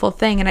really beautiful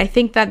thing. And I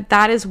think that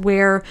that is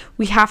where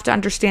we have to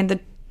understand the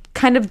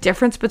kind of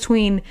difference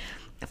between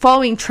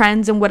following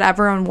trends and what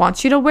everyone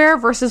wants you to wear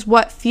versus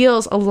what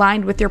feels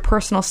aligned with your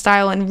personal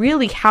style and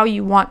really how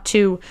you want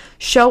to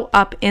show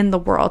up in the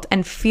world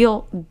and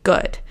feel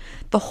good.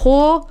 The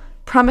whole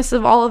premise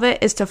of all of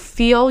it is to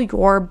feel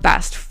your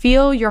best,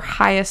 feel your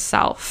highest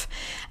self.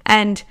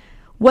 And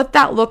what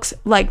that looks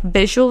like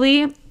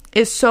visually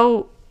is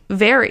so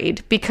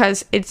varied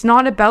because it's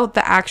not about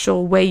the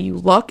actual way you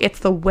look, it's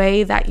the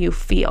way that you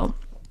feel.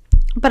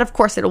 But of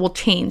course, it will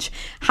change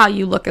how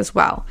you look as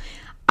well.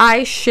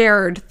 I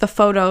shared the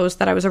photos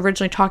that I was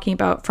originally talking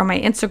about from my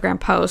Instagram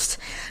post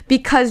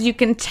because you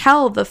can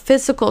tell the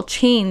physical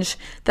change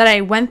that I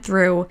went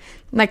through.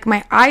 Like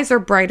my eyes are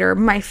brighter,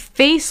 my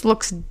face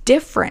looks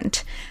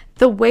different.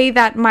 The way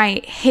that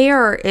my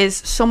hair is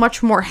so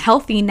much more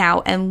healthy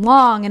now and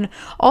long and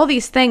all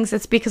these things,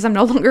 it's because I'm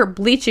no longer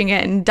bleaching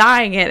it and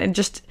dyeing it and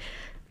just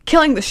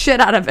killing the shit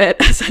out of it,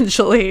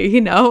 essentially, you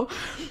know?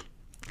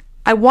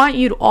 I want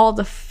you all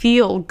to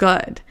feel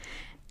good.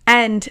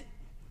 And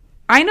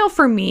I know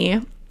for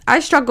me, I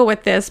struggle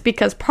with this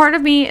because part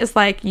of me is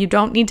like, you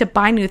don't need to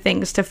buy new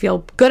things to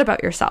feel good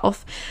about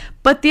yourself.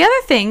 But the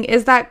other thing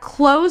is that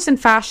clothes and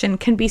fashion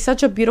can be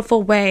such a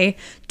beautiful way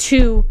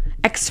to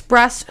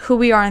express who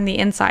we are on the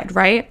inside,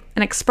 right?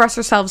 And express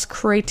ourselves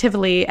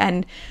creatively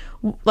and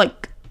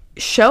like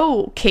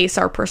showcase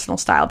our personal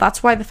style.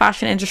 That's why the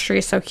fashion industry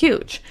is so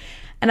huge.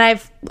 And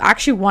I've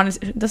actually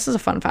wanted, this is a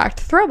fun fact,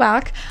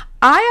 throwback.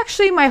 I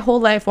actually, my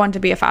whole life wanted to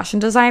be a fashion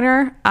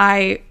designer.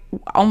 I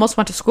almost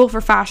went to school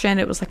for fashion.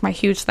 It was like my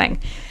huge thing.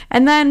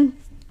 And then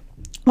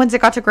once I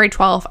got to grade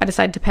 12, I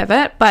decided to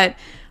pivot. But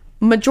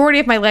majority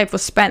of my life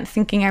was spent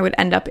thinking I would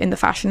end up in the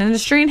fashion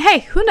industry. And hey,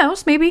 who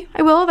knows? Maybe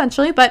I will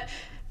eventually, but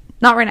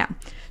not right now.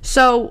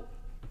 So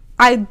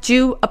I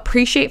do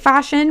appreciate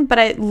fashion,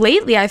 but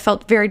lately I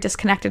felt very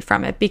disconnected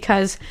from it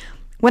because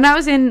when I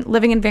was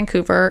living in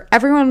Vancouver,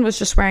 everyone was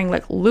just wearing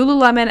like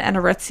Lululemon and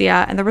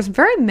Aritzia, and there was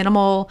very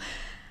minimal,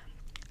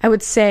 I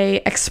would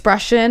say,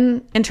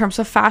 expression in terms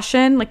of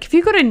fashion. Like if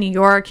you go to New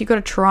York, you go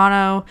to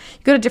Toronto,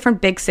 you go to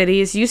different big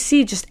cities, you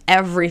see just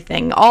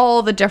everything,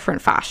 all the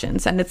different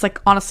fashions. And it's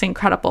like honestly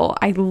incredible.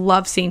 I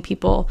love seeing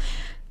people,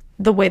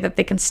 the way that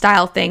they can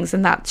style things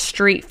and that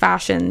street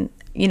fashion,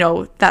 you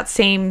know, that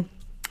same,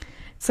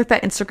 it's like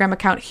that Instagram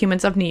account,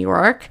 Humans of New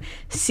York,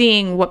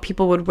 seeing what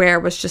people would wear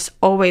was just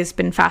always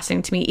been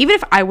fascinating to me. Even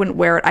if I wouldn't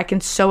wear it, I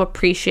can so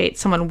appreciate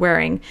someone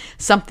wearing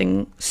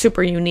something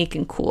super unique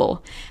and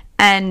cool.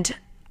 And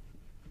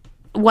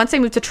once I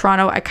moved to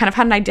Toronto, I kind of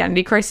had an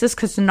identity crisis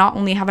because not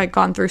only have I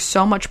gone through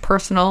so much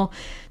personal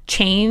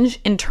change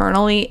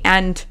internally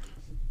and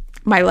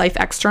my life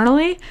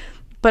externally,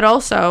 but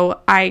also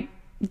I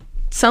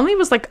suddenly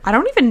was like, I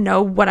don't even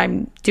know what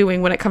I'm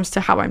doing when it comes to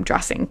how I'm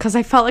dressing, because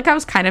I felt like I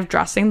was kind of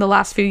dressing the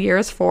last few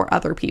years for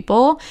other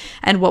people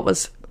and what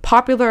was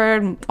popular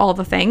and all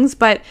the things,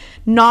 but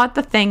not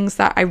the things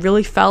that I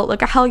really felt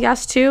like a hell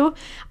yes to.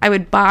 I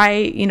would buy,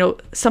 you know,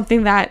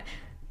 something that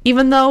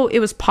even though it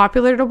was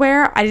popular to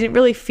wear, I didn't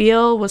really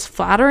feel was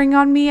flattering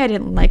on me. I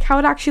didn't like how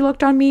it actually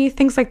looked on me,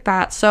 things like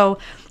that. So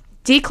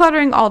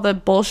decluttering all the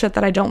bullshit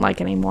that I don't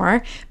like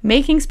anymore,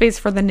 making space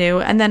for the new,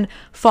 and then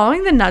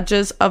following the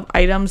nudges of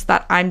items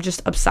that I'm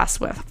just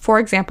obsessed with. For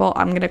example,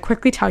 I'm going to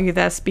quickly tell you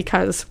this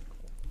because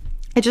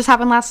it just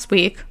happened last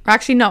week. Or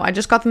actually, no, I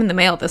just got them in the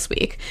mail this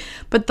week.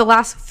 But the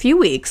last few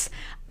weeks,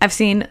 I've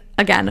seen,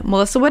 again,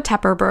 Melissa Wood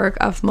Tepperberg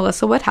of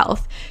Melissa Wood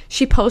Health.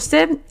 She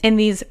posted in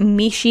these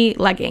Mishi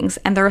leggings,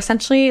 and they're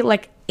essentially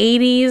like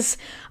 80s,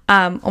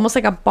 almost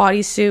like a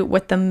bodysuit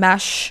with the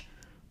mesh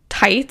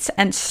tights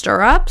and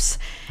stirrups.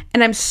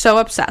 And I'm so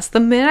obsessed.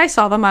 The minute I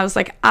saw them, I was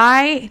like,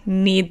 I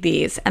need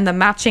these. And the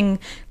matching,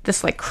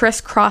 this like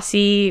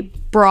crisscrossy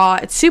bra,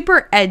 it's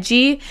super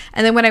edgy.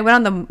 And then when I went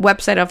on the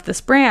website of this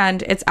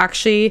brand, it's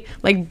actually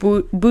like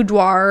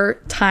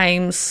boudoir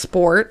times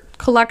sport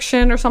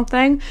collection or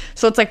something.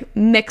 So it's like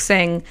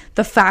mixing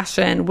the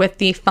fashion with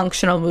the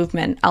functional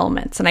movement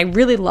elements. And I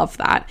really love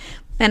that.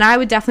 And I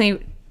would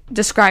definitely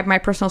describe my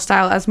personal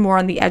style as more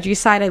on the edgy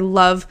side. I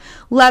love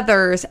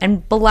leathers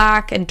and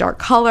black and dark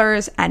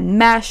colors and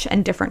mesh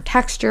and different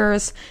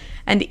textures.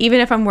 And even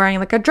if I'm wearing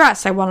like a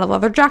dress, I want a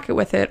leather jacket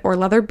with it or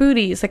leather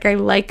booties. Like I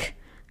like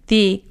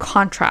the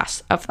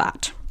contrast of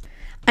that.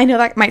 I know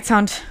that might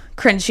sound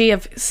cringy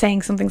of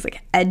saying something's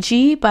like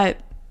edgy,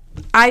 but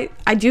I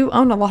do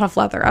own a lot of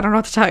leather. I don't know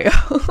what to tell you.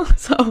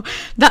 So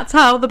that's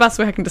how the best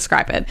way I can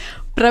describe it.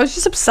 But I was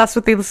just obsessed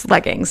with these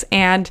leggings,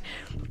 and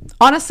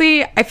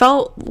honestly, I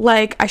felt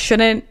like I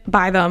shouldn't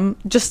buy them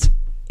just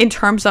in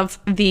terms of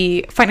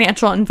the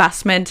financial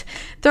investment.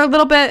 They're a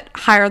little bit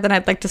higher than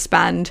I'd like to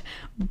spend,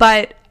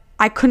 but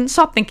I couldn't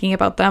stop thinking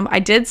about them. I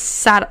did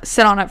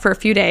sit on it for a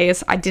few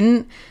days. I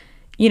didn't,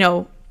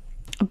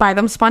 buy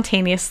them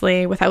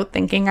spontaneously without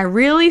thinking. I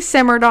really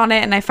simmered on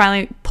it, and I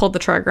finally pulled the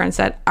trigger and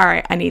said, all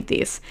right, I need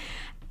these.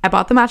 I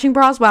bought the matching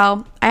bra as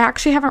well. I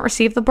actually haven't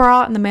received the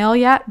bra in the mail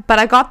yet, but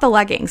I got the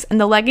leggings, and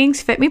the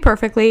leggings fit me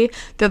perfectly.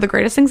 They're the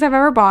greatest things I've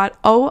ever bought.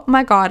 Oh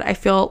my God, I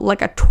feel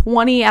like a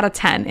 20 out of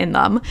 10 in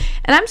them.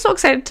 And I'm so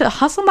excited to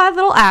hustle my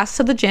little ass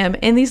to the gym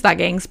in these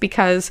leggings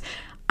because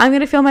I'm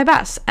going to feel my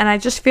best. And I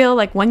just feel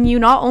like when you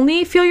not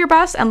only feel your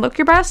best and look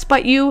your best,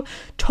 but you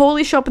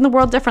totally show up in the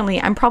world differently,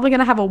 I'm probably going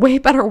to have a way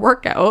better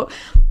workout.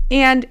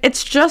 And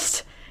it's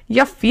just,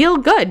 you feel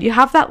good. You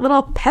have that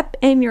little pep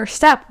in your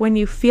step when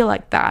you feel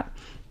like that.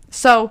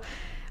 So,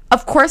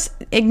 of course,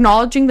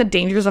 acknowledging the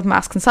dangers of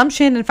mass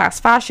consumption and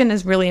fast fashion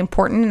is really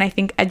important. And I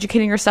think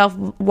educating yourself,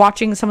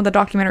 watching some of the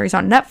documentaries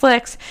on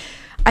Netflix,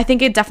 I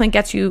think it definitely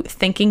gets you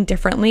thinking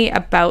differently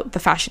about the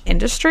fashion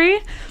industry.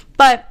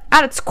 But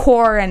at its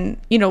core, and,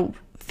 you know,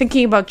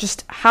 thinking about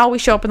just how we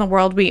show up in the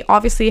world, we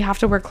obviously have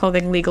to wear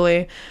clothing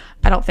legally.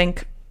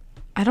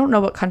 I don't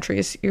know what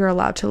countries you're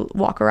allowed to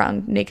walk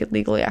around naked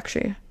legally,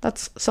 actually.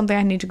 That's something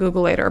I need to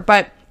Google later.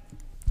 But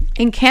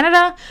in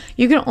Canada,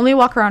 you can only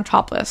walk around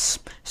topless.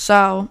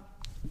 So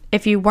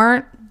if you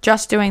weren't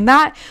just doing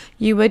that,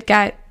 you would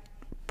get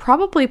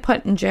probably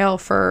put in jail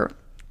for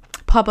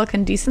public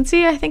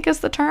indecency, I think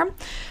is the term.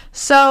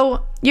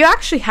 So you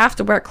actually have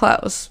to wear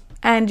clothes.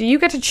 And you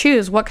get to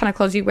choose what kind of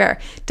clothes you wear.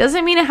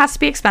 Doesn't mean it has to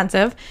be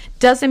expensive.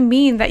 Doesn't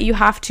mean that you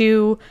have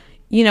to,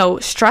 you know,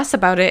 stress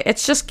about it.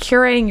 It's just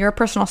curating your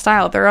personal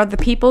style. There are the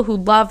people who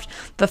loved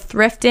the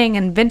thrifting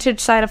and vintage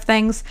side of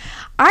things.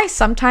 I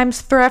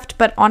sometimes thrift,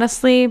 but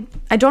honestly,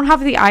 I don't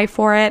have the eye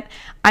for it.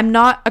 I'm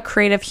not a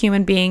creative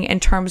human being in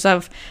terms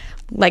of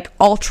like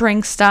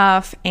altering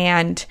stuff,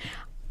 and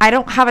I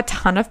don't have a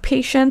ton of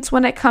patience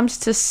when it comes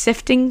to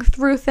sifting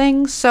through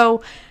things.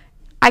 So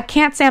I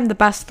can't say I'm the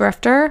best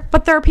thrifter,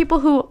 but there are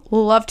people who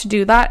love to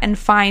do that and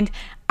find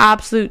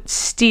absolute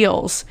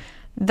steals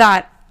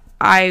that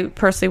I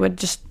personally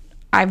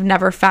I've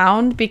never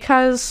found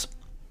because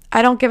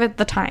I don't give it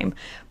the time.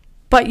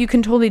 But you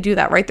can totally do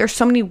that, right? There's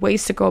so many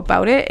ways to go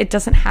about it. It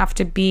doesn't have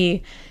to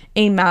be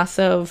a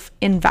massive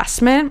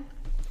investment.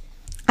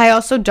 I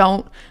also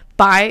don't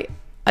buy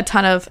a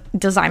ton of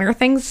designer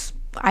things.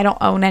 I don't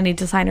own any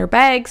designer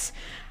bags.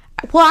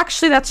 Well,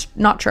 actually, that's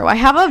not true. I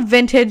have a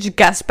vintage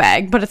Guess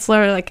bag, but it's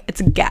literally like, it's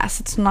a Guess.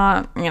 It's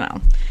not, you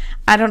know,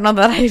 I don't know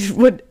that I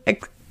would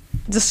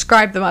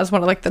describe them as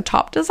one of like the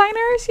top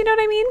designers, you know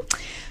what I mean?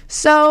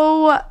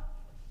 So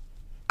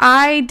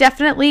I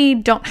definitely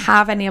don't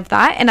have any of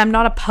that, and I'm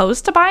not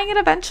opposed to buying it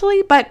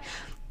eventually, but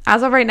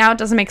as of right now, it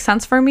doesn't make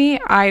sense for me.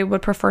 I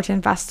would prefer to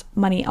invest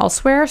money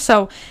elsewhere.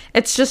 So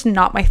it's just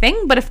not my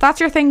thing. But if that's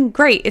your thing,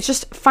 great. It's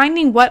just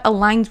finding what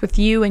aligns with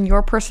you and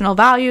your personal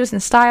values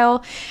and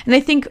style. And I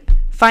think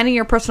finding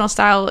your personal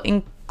style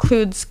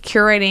includes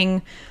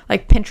curating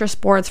like Pinterest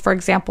boards, for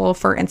example,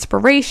 for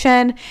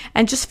inspiration,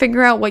 and just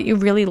figure out what you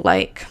really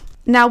like.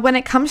 Now, when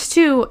it comes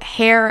to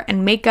hair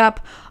and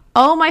makeup,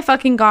 oh my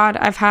fucking God,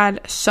 I've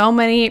had so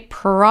many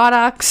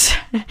products,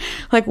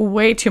 like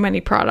way too many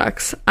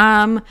products.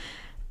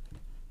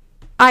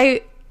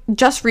 I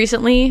just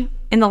recently,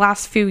 in the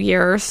last few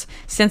years,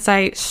 since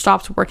I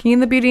stopped working in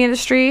the beauty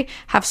industry,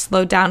 have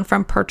slowed down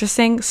from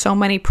purchasing so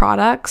many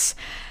products.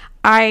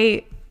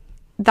 That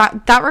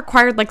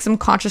required like some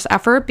conscious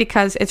effort,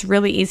 because it's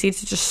really easy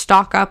to just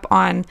stock up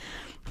on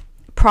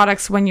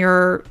products when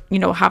you're, you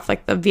know, have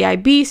like the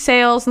VIB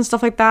sales and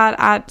stuff like that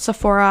at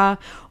Sephora,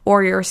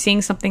 or you're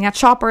seeing something at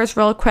Shoppers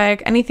real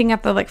quick. Anything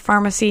at the like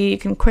pharmacy you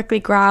can quickly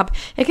grab.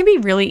 It can be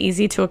really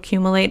easy to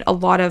accumulate a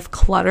lot of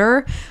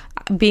clutter.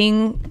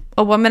 Being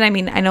a woman, I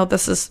mean, I know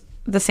this is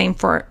the same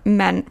for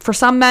men, for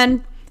some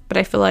men, but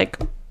I feel like,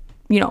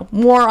 you know,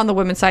 more on the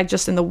women's side,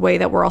 just in the way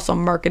that we're also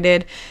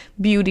marketed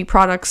beauty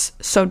products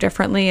so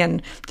differently.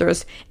 And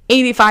there's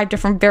 85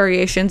 different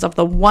variations of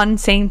the one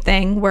same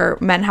thing, where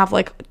men have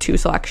like 2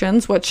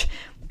 selections, which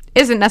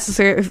isn't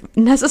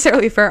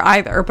necessarily fair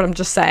either. But I'm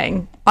just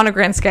saying, on a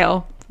grand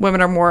scale,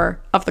 women are more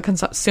of the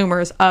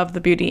consumers of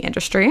the beauty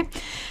industry.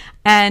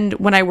 And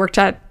when I worked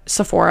at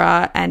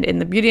Sephora and in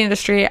the beauty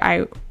industry,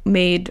 I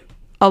made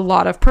a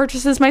lot of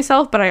purchases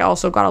myself, but I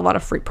also got a lot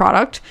of free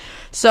product.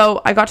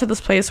 So I got to this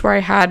place where I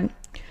had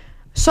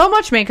so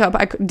much makeup,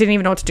 I didn't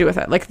even know what to do with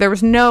it. Like, there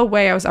was no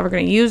way I was ever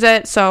going to use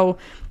it. So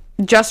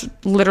just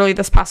literally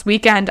this past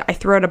weekend, I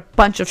threw out a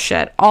bunch of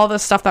shit. All the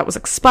stuff that was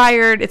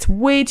expired. It's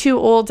way too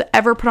old to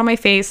ever put on my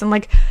face. And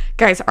like,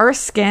 guys, our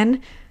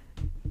skin,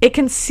 it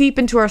can seep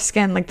into our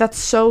skin. Like, that's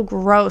so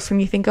gross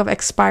when you think of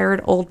expired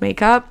old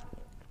makeup.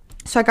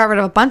 So I got rid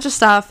of a bunch of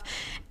stuff,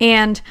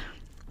 and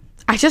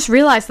I just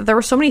realized that there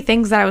were so many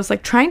things that I was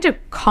like trying to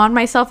con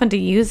myself into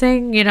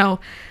using, you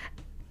know.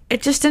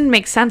 It just didn't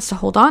make sense to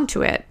hold on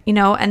to it, you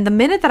know. And the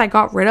minute that I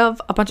got rid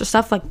of a bunch of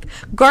stuff, like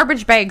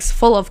garbage bags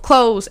full of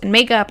clothes and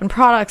makeup and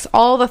products,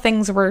 all the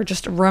things were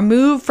just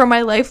removed from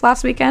my life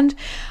last weekend,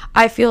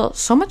 I feel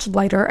so much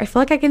lighter. I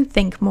feel like I can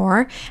think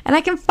more, and I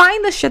can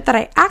find the shit that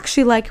I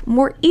actually like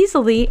more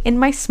easily in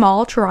my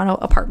small Toronto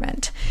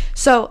apartment.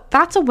 So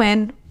that's a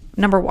win,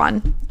 number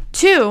 1.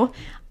 2,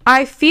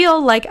 I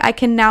feel like I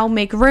can now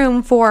make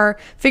room for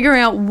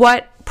figuring out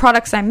what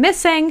products I'm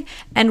missing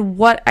and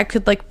what I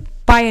could like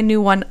buy a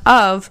new one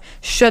of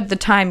should the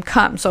time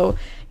come. So,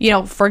 you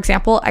know, for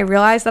example, I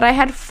realized that I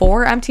had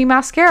 4 empty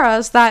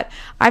mascaras that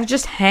I've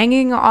just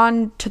hanging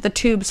on to the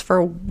tubes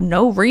for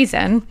no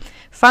reason.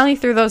 Finally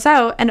threw those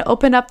out and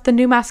opened up the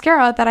new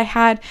mascara that I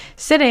had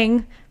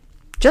sitting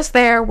just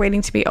there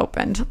waiting to be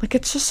opened. Like,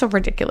 it's just so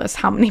ridiculous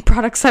how many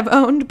products I've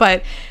owned,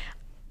 but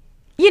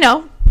you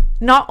know,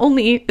 not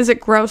only is it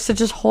gross to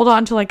just hold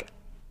on to like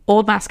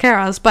old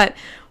mascaras, but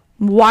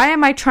why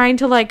am I trying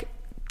to like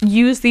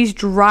use these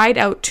dried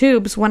out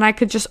tubes when I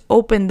could just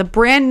open the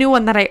brand new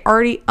one that I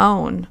already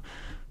own?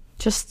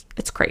 Just,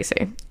 it's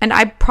crazy. And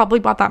I probably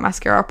bought that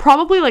mascara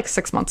probably like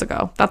 6 months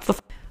ago.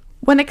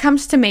 When it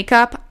comes to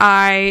makeup,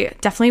 I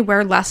definitely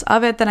wear less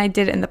of it than I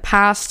did in the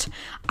past.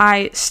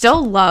 I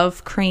still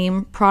love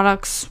cream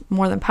products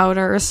more than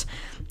powders.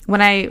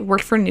 When I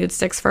worked for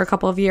Nudestix for a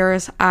couple of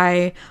years,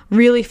 I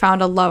really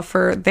found a love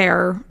for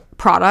their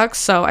products,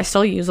 so I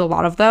still use a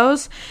lot of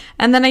those.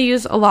 And then I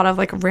use a lot of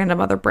like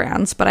random other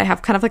brands, but I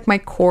have kind of like my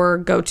core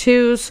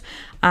go-tos.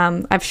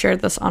 I've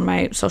shared this on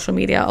my social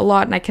media a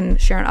lot, and I can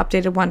share an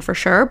updated one for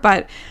sure,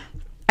 but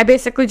I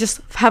basically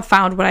just have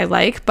found what I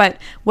like. But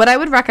what I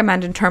would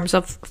recommend in terms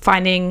of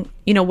finding,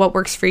 what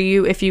works for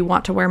you if you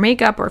want to wear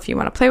makeup, or if you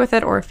want to play with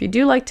it, or if you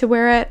do like to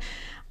wear it,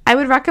 I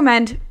would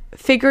recommend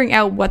figuring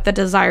out what the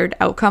desired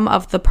outcome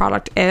of the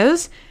product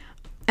is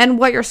and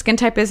what your skin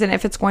type is and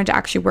if it's going to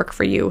actually work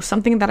for you.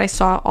 Something that I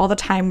saw all the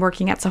time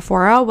working at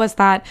Sephora was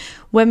that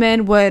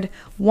women would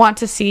want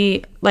to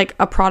see like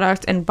a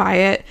product and buy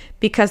it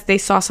because they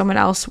saw someone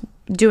else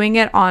doing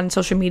it on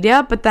social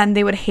media, but then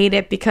they would hate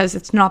it because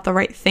it's not the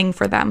right thing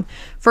for them.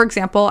 For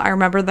example, I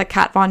remember the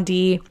Kat Von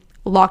D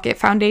Lock It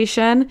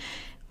foundation,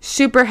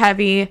 super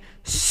heavy,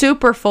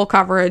 super full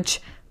coverage,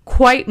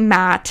 quite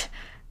matte,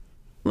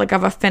 like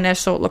of a finish,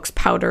 so it looks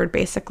powdered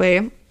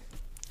basically.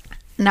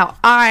 Now,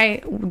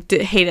 I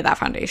hated that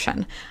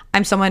foundation.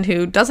 I'm someone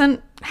who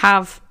doesn't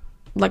have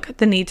like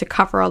the need to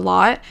cover a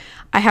lot.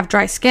 I have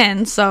dry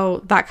skin,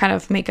 so that kind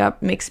of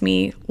makeup makes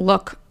me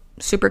look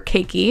super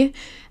cakey.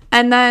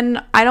 And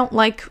then I don't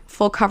like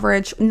full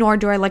coverage, nor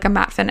do I like a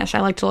matte finish.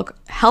 I like to look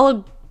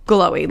hella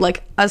glowy,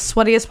 like as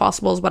sweaty as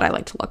possible is what I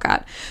like to look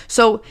at.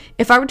 So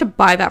if I were to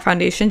buy that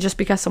foundation just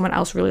because someone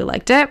else really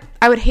liked it,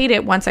 I would hate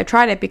it once I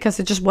tried it because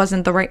it just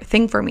wasn't the right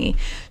thing for me.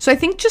 So I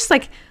think just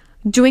like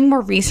doing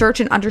more research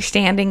and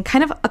understanding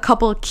kind of a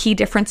couple of key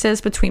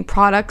differences between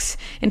products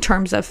in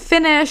terms of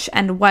finish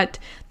and what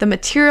the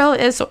material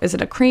is. So is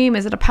it a cream?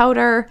 Is it a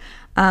powder?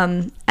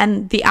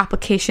 And the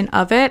application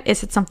of it.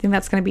 Is it something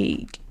that's going to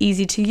be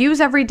easy to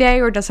use every day,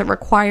 or does it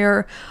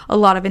require a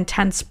lot of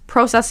intense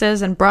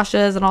processes and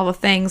brushes and all the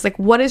things? Like,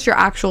 what is your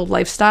actual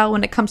lifestyle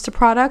when it comes to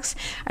products?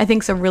 I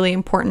think it's a really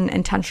important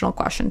intentional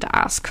question to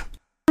ask.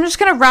 I'm just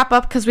going to wrap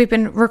up because we've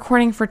been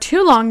recording for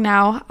too long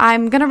now.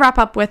 I'm going to wrap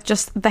up with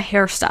just the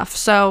hair stuff.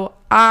 So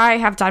I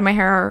have dyed my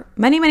hair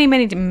many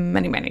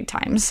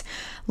times.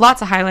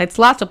 Lots of highlights,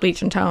 lots of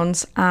bleach and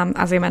tones,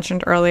 as I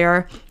mentioned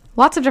earlier.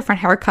 Lots of different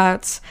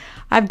haircuts.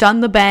 I've done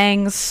the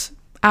bangs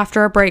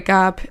after a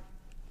breakup,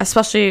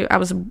 especially I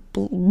was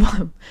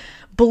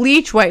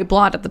bleach white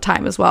blonde at the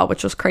time as well,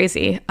 which was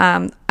crazy.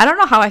 I don't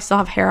know how I still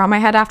have hair on my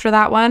head after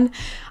that one.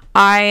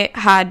 I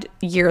had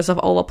years of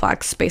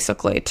Olaplex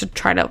basically to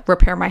try to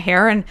repair my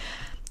hair, and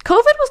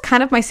COVID was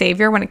kind of my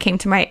savior when it came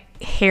to my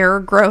hair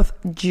growth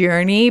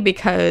journey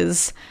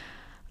because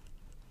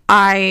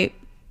my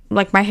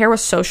hair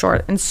was so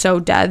short and so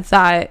dead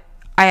that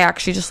I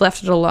actually just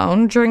left it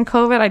alone during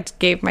COVID. I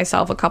gave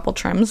myself a couple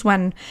trims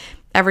when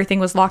everything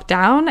was locked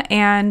down,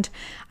 and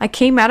I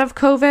came out of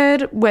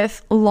COVID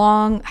with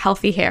long,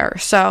 healthy hair.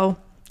 So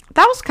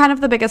that was kind of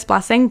the biggest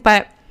blessing,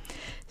 but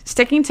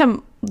sticking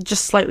to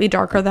just slightly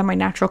darker than my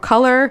natural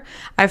color,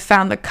 I've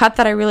found the cut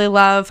that I really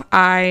love.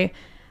 I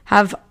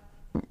have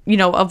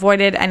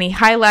avoided any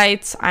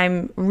highlights.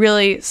 I'm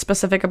really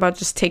specific about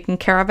just taking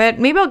care of it.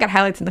 Maybe I'll get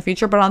highlights in the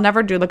future, but I'll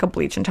never do like a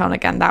bleach and tone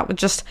again. That would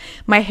just,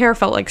 my hair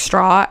felt like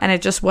straw and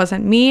it just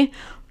wasn't me.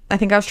 I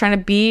think I was trying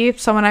to be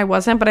someone I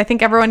wasn't, but I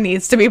think everyone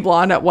needs to be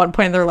blonde at one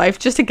point in their life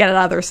just to get it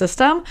out of their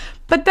system.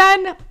 But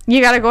then you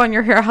got to go on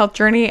your hair health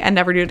journey and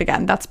never do it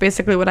again. That's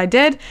basically what I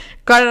did.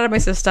 Got it out of my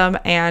system,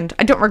 and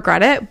I don't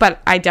regret it,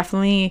 but I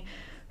definitely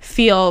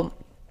feel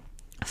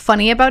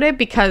funny about it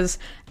because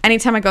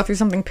anytime I go through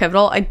something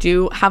pivotal, I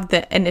do have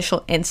the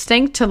initial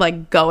instinct to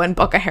like go and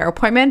book a hair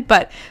appointment.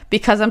 But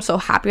because I'm so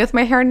happy with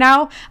my hair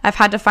now, I've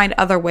had to find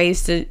other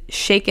ways to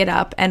shake it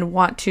up and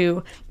want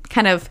to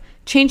kind of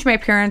change my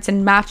appearance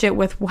and match it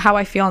with how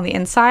I feel on the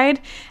inside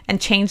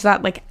and change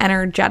that like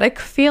energetic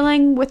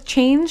feeling with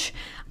change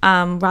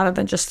rather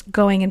than just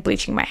going and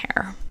bleaching my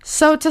hair.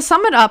 So to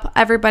sum it up,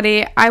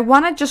 everybody, I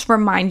want to just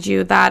remind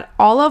you that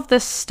all of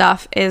this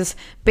stuff is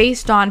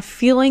based on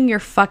feeling your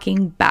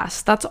fucking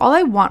best. That's all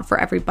I want for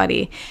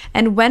everybody.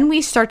 And when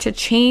we start to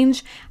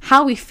change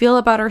how we feel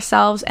about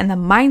ourselves and the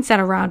mindset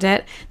around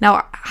it,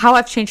 now how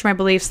I've changed my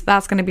beliefs,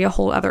 that's going to be a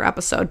whole other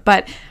episode,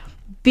 but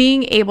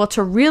being able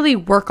to really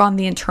work on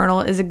the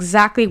internal is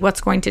exactly what's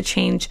going to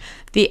change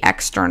the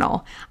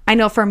external. I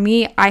know for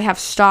me, I have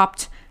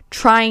stopped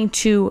trying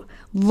to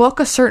look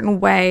a certain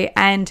way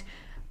and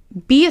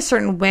be a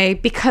certain way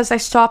because I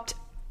stopped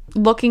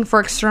looking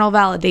for external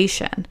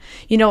validation.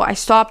 I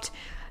stopped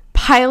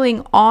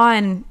piling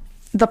on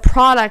the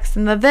products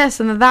and the this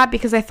and the that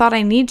because I thought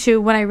I need to,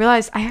 when I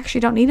realized I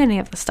actually don't need any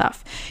of the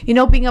stuff.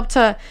 Being able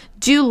to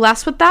do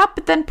less with that,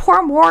 but then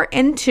pour more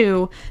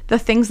into the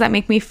things that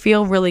make me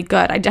feel really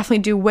good. I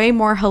definitely do way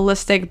more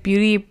holistic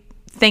beauty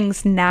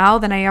things now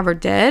than I ever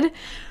did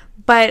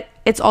but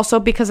it's also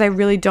because I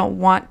really don't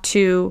want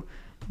to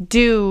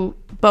do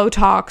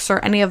Botox or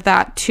any of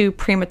that too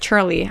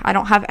prematurely. I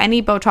don't have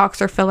any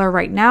Botox or filler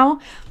right now,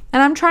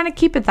 and I'm trying to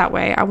keep it that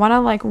way. I want to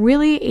like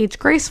really age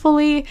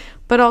gracefully,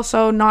 but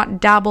also not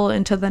dabble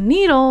into the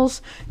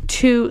needles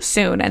too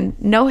soon. And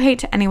no hate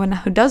to anyone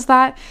who does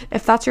that.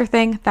 If that's your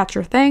thing, that's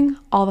your thing.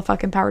 All the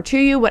fucking power to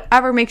you.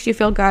 Whatever makes you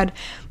feel good.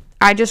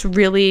 I just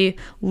really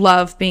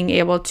love being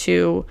able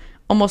to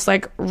almost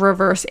like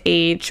reverse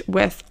age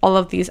with all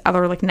of these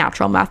other like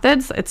natural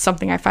methods. It's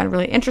something I find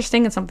really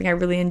interesting and something I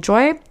really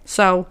enjoy.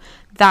 So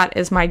that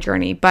is my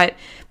journey. But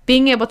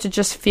being able to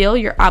just feel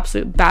your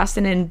absolute best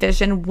and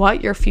envision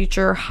what your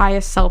future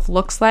highest self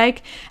looks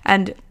like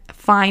and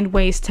find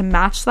ways to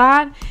match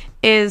that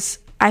is,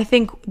 I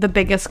think, the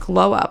biggest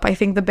glow up. I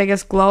think the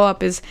biggest glow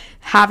up is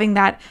having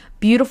that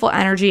beautiful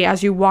energy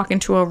as you walk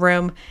into a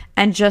room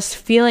and just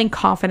feeling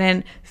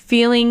confident,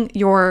 feeling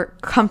your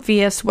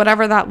comfiest,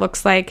 whatever that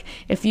looks like.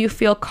 If you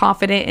feel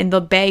confident in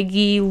the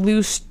baggy,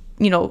 loose,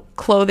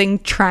 clothing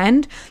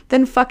trend,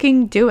 then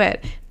fucking do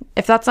it.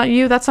 If that's not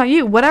you, that's not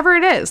you. Whatever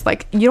it is,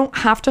 like, you don't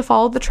have to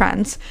follow the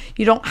trends.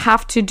 You don't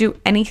have to do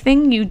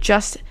anything.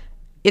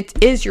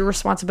 It is your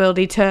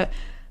responsibility to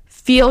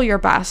feel your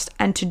best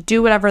and to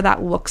do whatever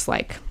that looks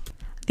like.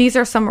 These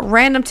are some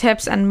random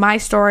tips and my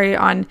story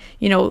on,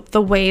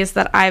 the ways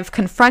that I've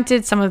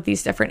confronted some of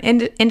these different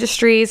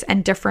industries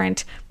and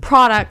different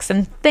products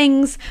and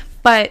things,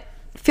 but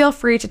feel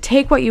free to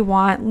take what you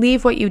want,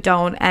 leave what you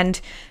don't.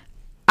 And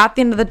at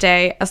the end of the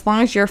day, as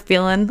long as you're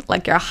feeling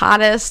like your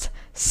hottest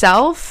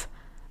self,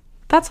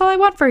 that's all I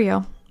want for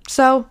you.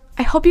 So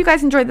I hope you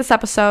guys enjoyed this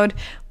episode.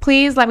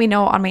 Please let me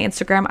know on my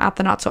Instagram at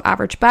the Not So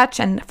Average Betch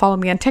and follow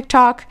me on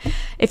TikTok.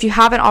 If you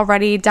haven't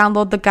already,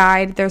 download the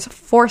guide. There's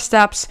 4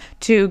 steps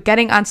to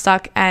getting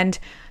unstuck and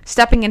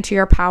stepping into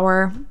your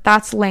power.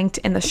 That's linked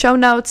in the show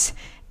notes.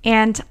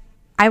 And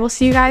I will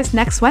see you guys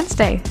next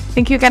Wednesday.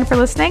 Thank you again for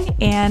listening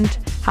and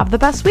have the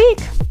best week.